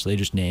player, so they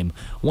just name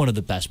one of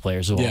the best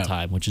players of all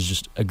time, which is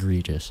just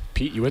egregious.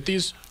 Pete, you with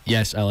these?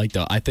 Yes, I like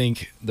that. I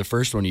think the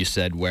first one you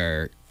said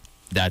where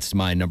that's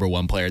my number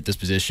 1 player at this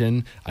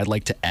position, I'd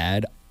like to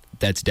add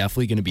that's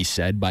definitely going to be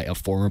said by a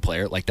former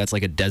player. Like that's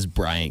like a Des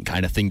Bryant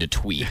kind of thing to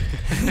tweet.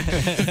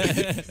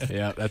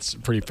 Yeah, that's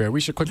pretty fair.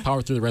 We should quick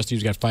power through the rest of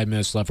these. We've got 5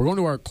 minutes left. We're going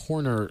to our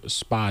corner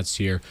spots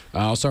here.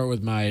 I'll start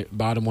with my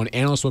bottom one.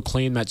 Analysts will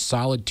claim that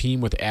solid team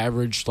with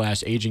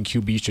average/aging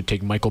QB should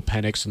take Michael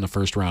Penix in the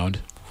first round.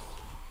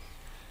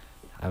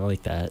 I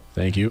like that.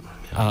 Thank you.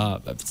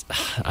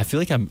 I feel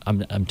like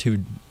I'm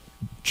too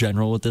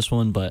general with this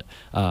one, but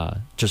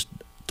just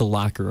the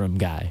locker room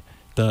guy.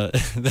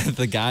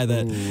 The guy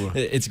that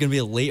it's going to be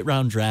a late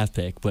round draft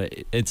pick, but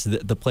it's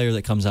the player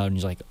that comes out and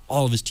he's like,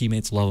 all of his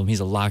teammates love him. He's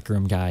a locker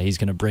room guy. He's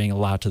going to bring a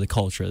lot to the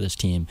culture of this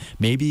team.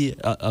 Maybe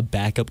a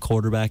backup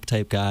quarterback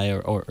type guy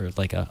or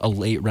like a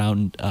late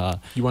round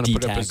you want to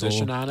put D-tackle. a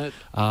position on it?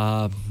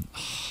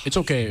 It's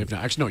okay. If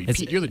not. Actually, no,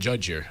 Pete, you're the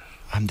judge here.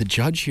 I'm the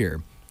judge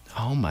here.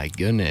 Oh, my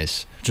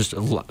goodness. Just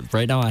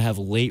right now I have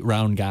late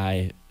round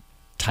guy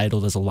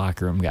titled as a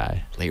locker room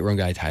guy. Late round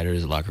guy titled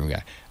as a locker room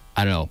guy.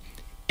 I don't know.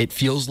 It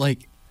feels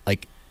like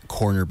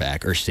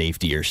cornerback or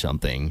safety or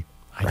something.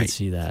 I could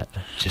see that.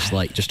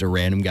 Just a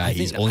random guy.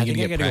 He's only going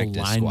to get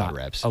practice squad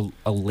reps.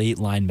 A late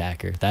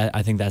linebacker.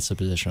 I think that's the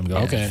position I'm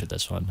going with for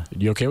this one.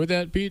 You okay with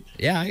that, Pete?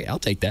 Yeah, I'll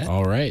take that.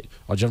 All right.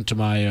 I'll jump to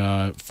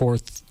my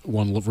 4th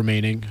one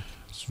remaining.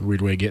 It's a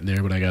weird way of getting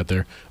there, but I got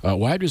there.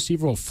 Wide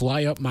receiver will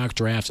fly up mock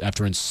drafts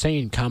after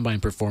insane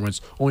combine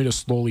performance, only to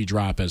slowly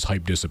drop as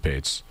hype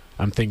dissipates.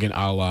 I'm thinking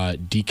a la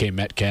DK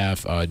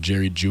Metcalf,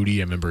 Jerry Jeudy.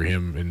 I remember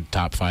him in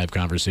top 5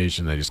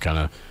 conversation. They just kind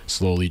of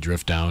slowly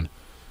drift down.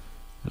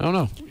 I don't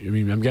know. I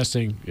mean, I'm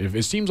guessing if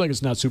it seems like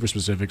it's not super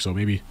specific, so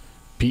maybe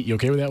Pete, you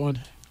okay with that one?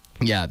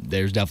 Yeah,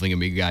 there's definitely going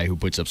to be a guy who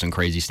puts up some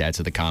crazy stats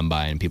at the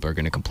combine, and people are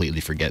going to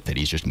completely forget that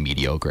he's just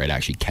mediocre at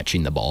actually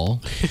catching the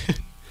ball.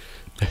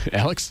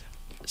 Alex?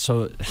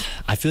 So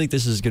I feel like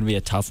this is going to be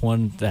a tough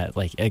one that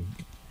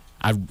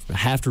I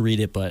have to read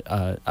it, but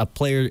a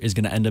player is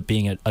going to end up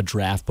being a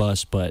draft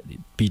bust, but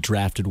be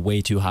drafted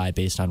way too high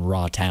based on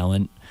raw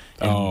talent.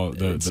 And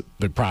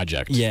the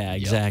project. Yeah,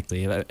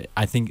 exactly. Yep.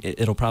 I think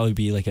it'll probably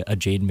be like a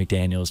Jaden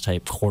McDaniels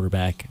type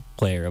quarterback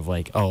player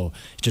of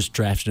just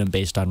drafted him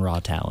based on raw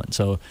talent.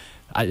 So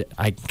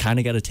I kind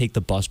of got to take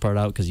the bust part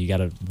out because you got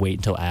to wait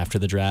until after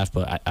the draft,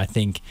 but I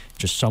think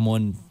just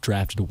someone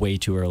drafted way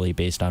too early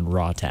based on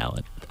raw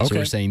talent. Okay. So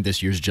we're saying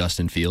this year's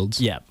Justin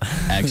Fields? Yeah.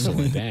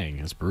 Excellent. Dang,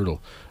 that's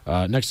brutal.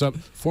 Next up,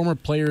 former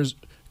player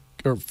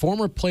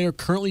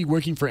currently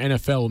working for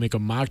NFL will make a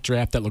mock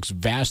draft that looks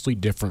vastly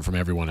different from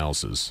everyone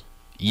else's.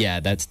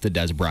 Yeah, that's the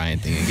Des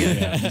Bryant thing again.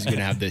 Yeah. He's going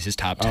to have his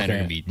top 10 are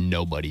going to be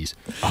nobodies.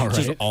 All right.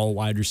 Just all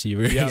wide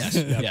receiver. Yes.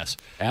 Yes.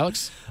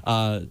 Alex?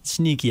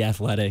 Sneaky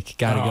athletic.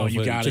 Gotta go with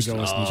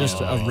sneaky.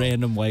 Just a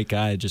random white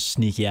guy, just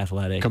sneaky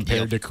athletic.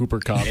 Compared to Cooper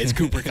Kupp. It's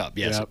Cooper Kupp,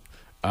 yes. Yep.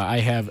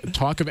 I have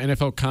talk of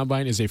NFL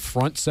Combine is a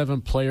front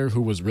 7 player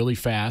who was really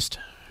fast.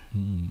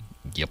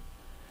 Yep.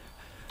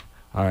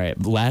 All right,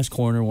 last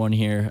corner one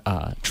here.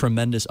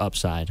 Tremendous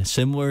upside,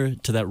 similar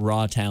to that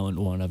raw talent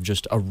one of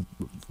just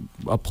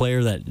a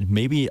player that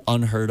maybe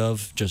unheard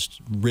of, just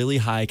really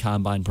high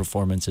combine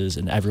performances,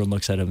 and everyone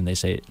looks at him and they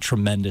say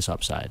tremendous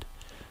upside.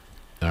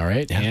 All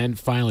right, and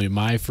finally,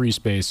 my free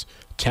space.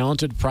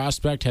 Talented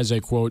prospect has a,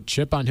 quote,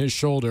 chip on his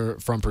shoulder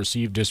from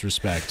perceived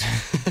disrespect.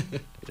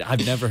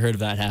 I've never heard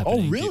of that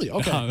happening. Oh, really?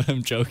 Okay.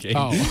 I'm joking.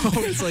 Oh.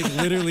 It's like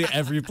literally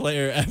every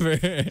player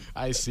ever.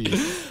 I see.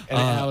 And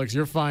Alex,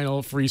 your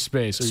final free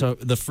space. So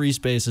the free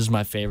space is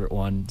my favorite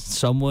one.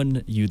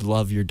 Someone you'd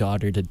love your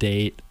daughter to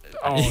date.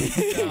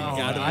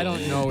 I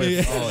don't know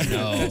if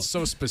that's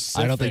so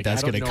specific. I don't think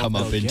that's going to come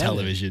up in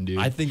television, dude.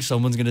 I think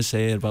someone's going to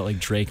say it about like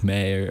Drake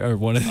May or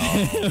one of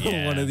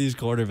one of these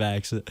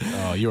quarterbacks.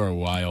 Oh, you are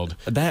wild.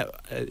 That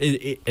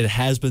it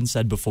has been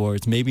said before.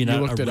 It's maybe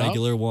not a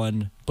regular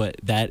one, but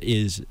that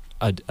is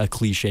a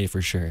cliche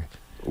for sure.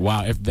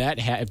 Wow,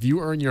 if you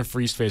earn your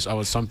free space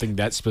with something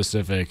that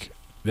specific,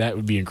 that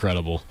would be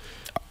incredible.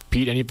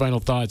 Pete, any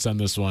final thoughts on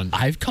this one?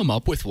 I've come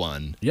up with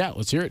one. Yeah,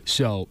 let's hear it.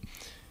 So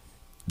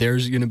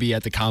there's going to be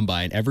at the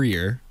combine every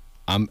year.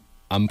 I'm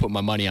putting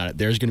my money on it.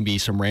 There's going to be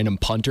some random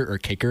punter or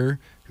kicker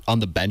on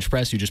the bench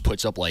press who just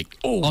puts up like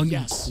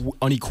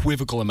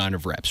unequivocal amount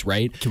of reps,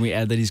 right? Can we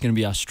add that he's going to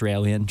be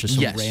Australian? Just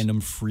some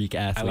random freak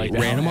athlete. like that.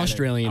 Random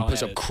Australian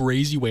puts up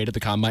crazy weight at the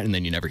combine, and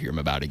then you never hear him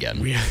about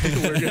again.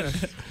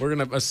 We're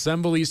gonna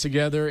assemble these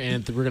together,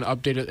 and we're gonna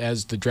update it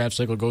as the draft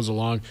cycle goes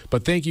along.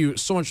 But thank you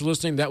so much for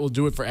listening. That will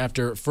do it for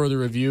After Further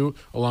Review,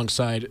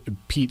 alongside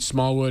Pete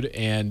Smallwood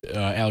and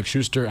Alex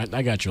Schuster.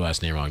 I got your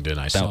last name wrong, didn't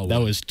I?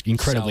 That was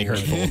incredibly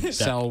hurtful.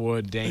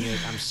 Selwood, dang it.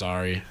 I'm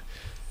sorry.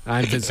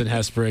 I'm Vincent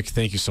Hesbrick.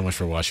 Thank you so much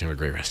for watching. Have a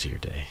great rest of your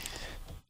day.